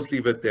very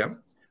closely with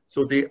them.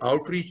 So the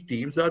outreach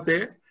teams are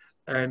there.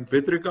 And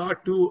with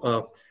regard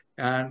to,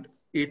 and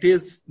it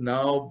is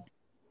now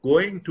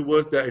going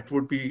towards that it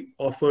would be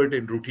offered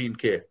in routine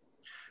care.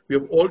 We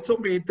have also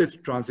made this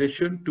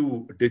transition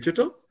to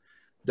digital,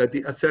 that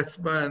the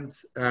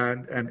assessments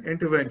and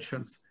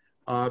interventions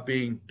are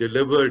being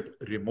delivered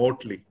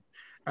remotely.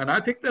 And I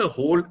think the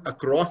whole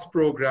across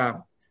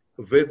program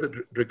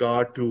with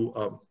regard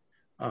to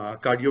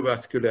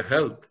cardiovascular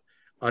health,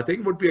 I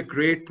think would be a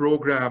great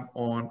program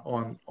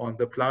on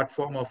the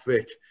platform of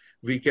which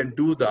we can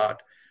do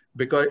that,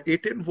 because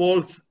it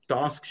involves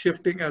task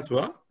shifting as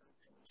well.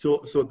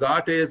 So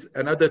that is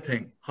another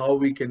thing, how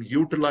we can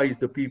utilize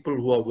the people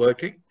who are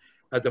working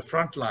at the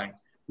front line,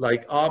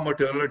 like our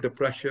maternal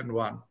depression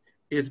one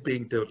is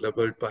being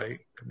delivered by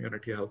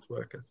community health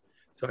workers.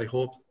 So I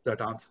hope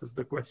that answers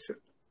the question.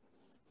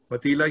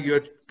 Matila, you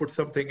had put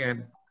something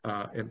in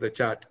the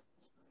chat.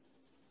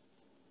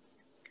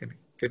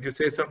 Can you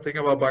say something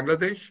about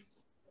Bangladesh?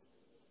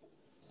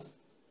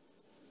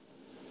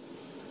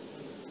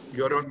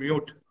 You're on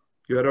mute.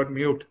 You're on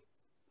mute.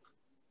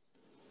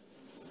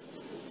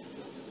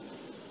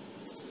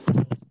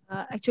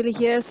 Actually,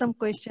 here are some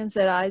questions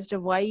arised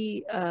of why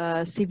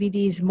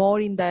CVD is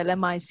more in the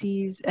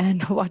LMICs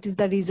and what is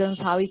the reasons,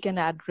 how we can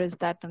address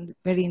that, and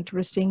very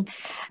interesting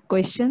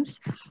questions.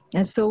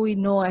 And so we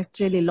know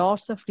actually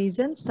lots of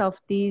reasons of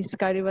these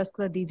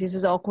cardiovascular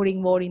diseases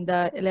occurring more in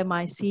the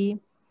LMIC.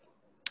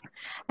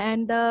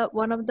 And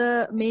one of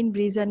the main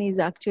reason is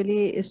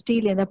actually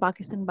still in the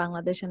Pakistan,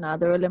 Bangladesh and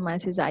other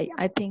LMICs.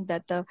 I think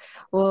that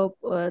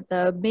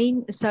the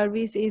main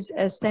service is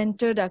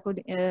centered,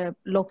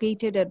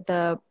 located at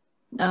the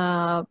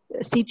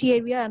city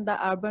area and the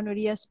urban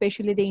area,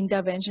 especially the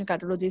intervention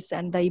cardiologists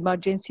and the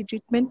emergency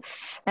treatment.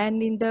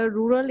 And in the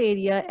rural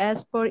area,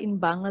 as per in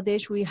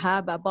Bangladesh, we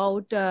have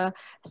about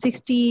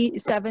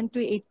 67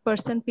 to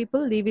 8%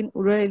 people live in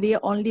rural area.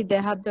 Only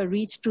they have the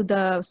reach to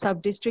the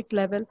sub-district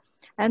level.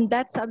 And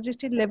that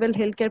sub-district level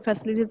healthcare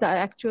facilities are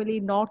actually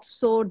not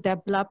so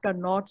developed or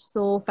not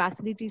so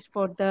facilities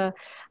for the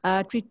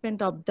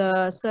treatment of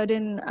the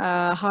sudden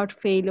heart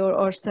failure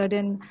or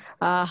sudden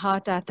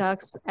heart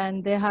attacks.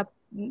 And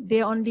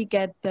they only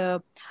get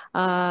the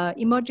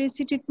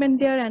emergency treatment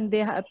there, and they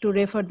have to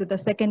refer to the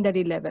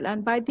secondary level.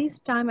 And by this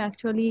time,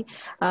 actually,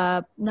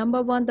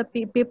 number one, the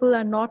people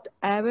are not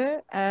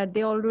aware.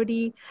 They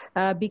already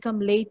become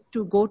late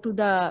to go to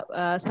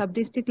the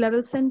sub-district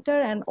level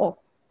center, and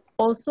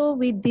also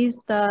with this,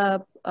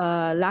 the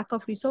lack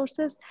of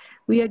resources,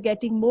 we are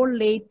getting more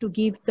late to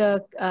give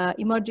the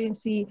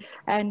emergency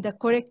and the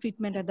correct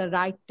treatment at the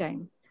right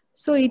time.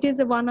 So it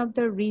is one of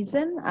the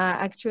reason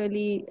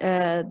actually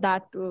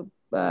that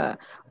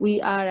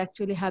we are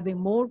actually having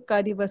more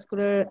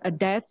cardiovascular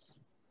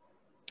deaths.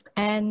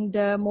 And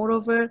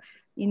moreover,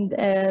 in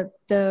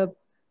the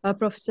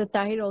Professor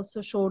Tahir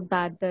also showed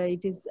that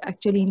it is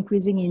actually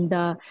increasing in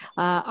the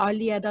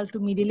early adult to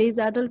middle-aged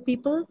adult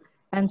people.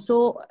 And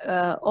so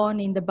on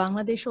in the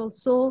Bangladesh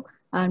also,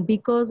 and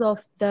because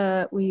of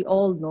we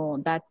all know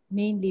that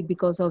mainly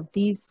because of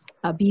these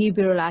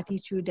behavioral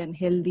attitude and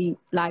healthy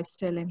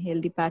lifestyle and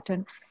healthy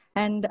pattern.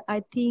 And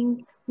I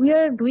think we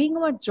are doing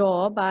our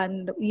job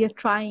and we are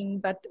trying,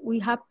 but we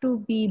have to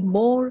be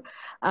more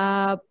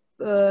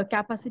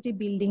capacity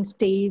building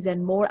stays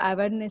and more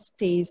awareness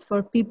stays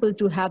for people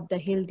to have the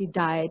healthy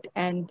diet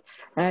and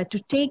to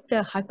take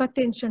the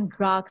hypertension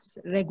drugs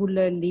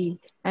regularly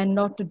and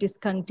not to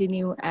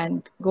discontinue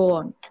and go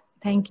on.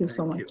 Thank you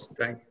so much.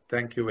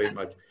 Thank you very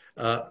much.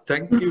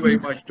 Thank you very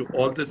much to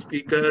all the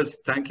speakers.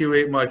 Thank you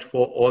very much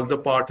for all the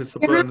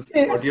participants.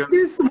 I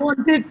just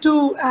wanted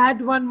to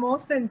add one more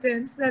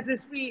sentence, that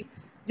is, we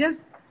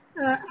just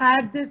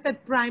add this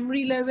at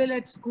primary level,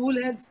 at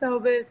school health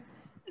service.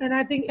 And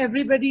I think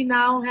everybody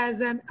now has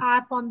an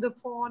app on the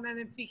phone, and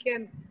if we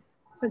can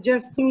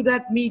just through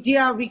that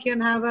media, we can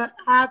have an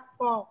app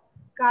for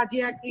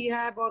cardiac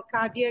rehab or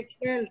cardiac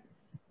health.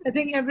 I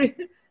think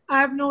I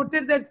have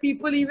noted that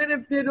people, even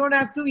if they don't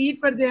have to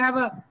eat, but they have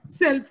a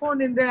cell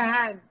phone in their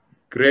hand.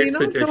 Great so,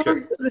 suggestion.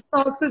 Those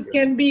resources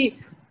can be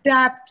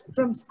tapped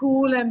from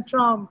school and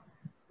from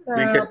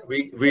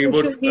we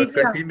would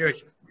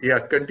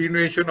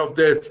continuation of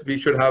this. We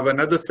should have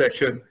another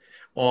session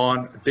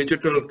on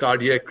digital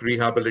cardiac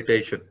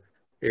rehabilitation.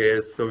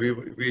 So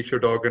we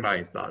should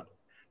organize that.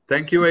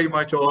 Thank you very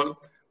much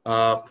all.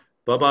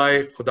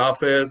 Bye-bye.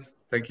 Khudafez.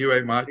 Thank you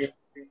very much.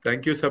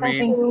 Thank you,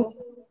 Samin.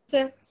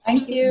 Thank you.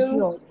 Thank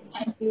you.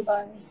 Thank you.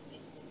 Bye.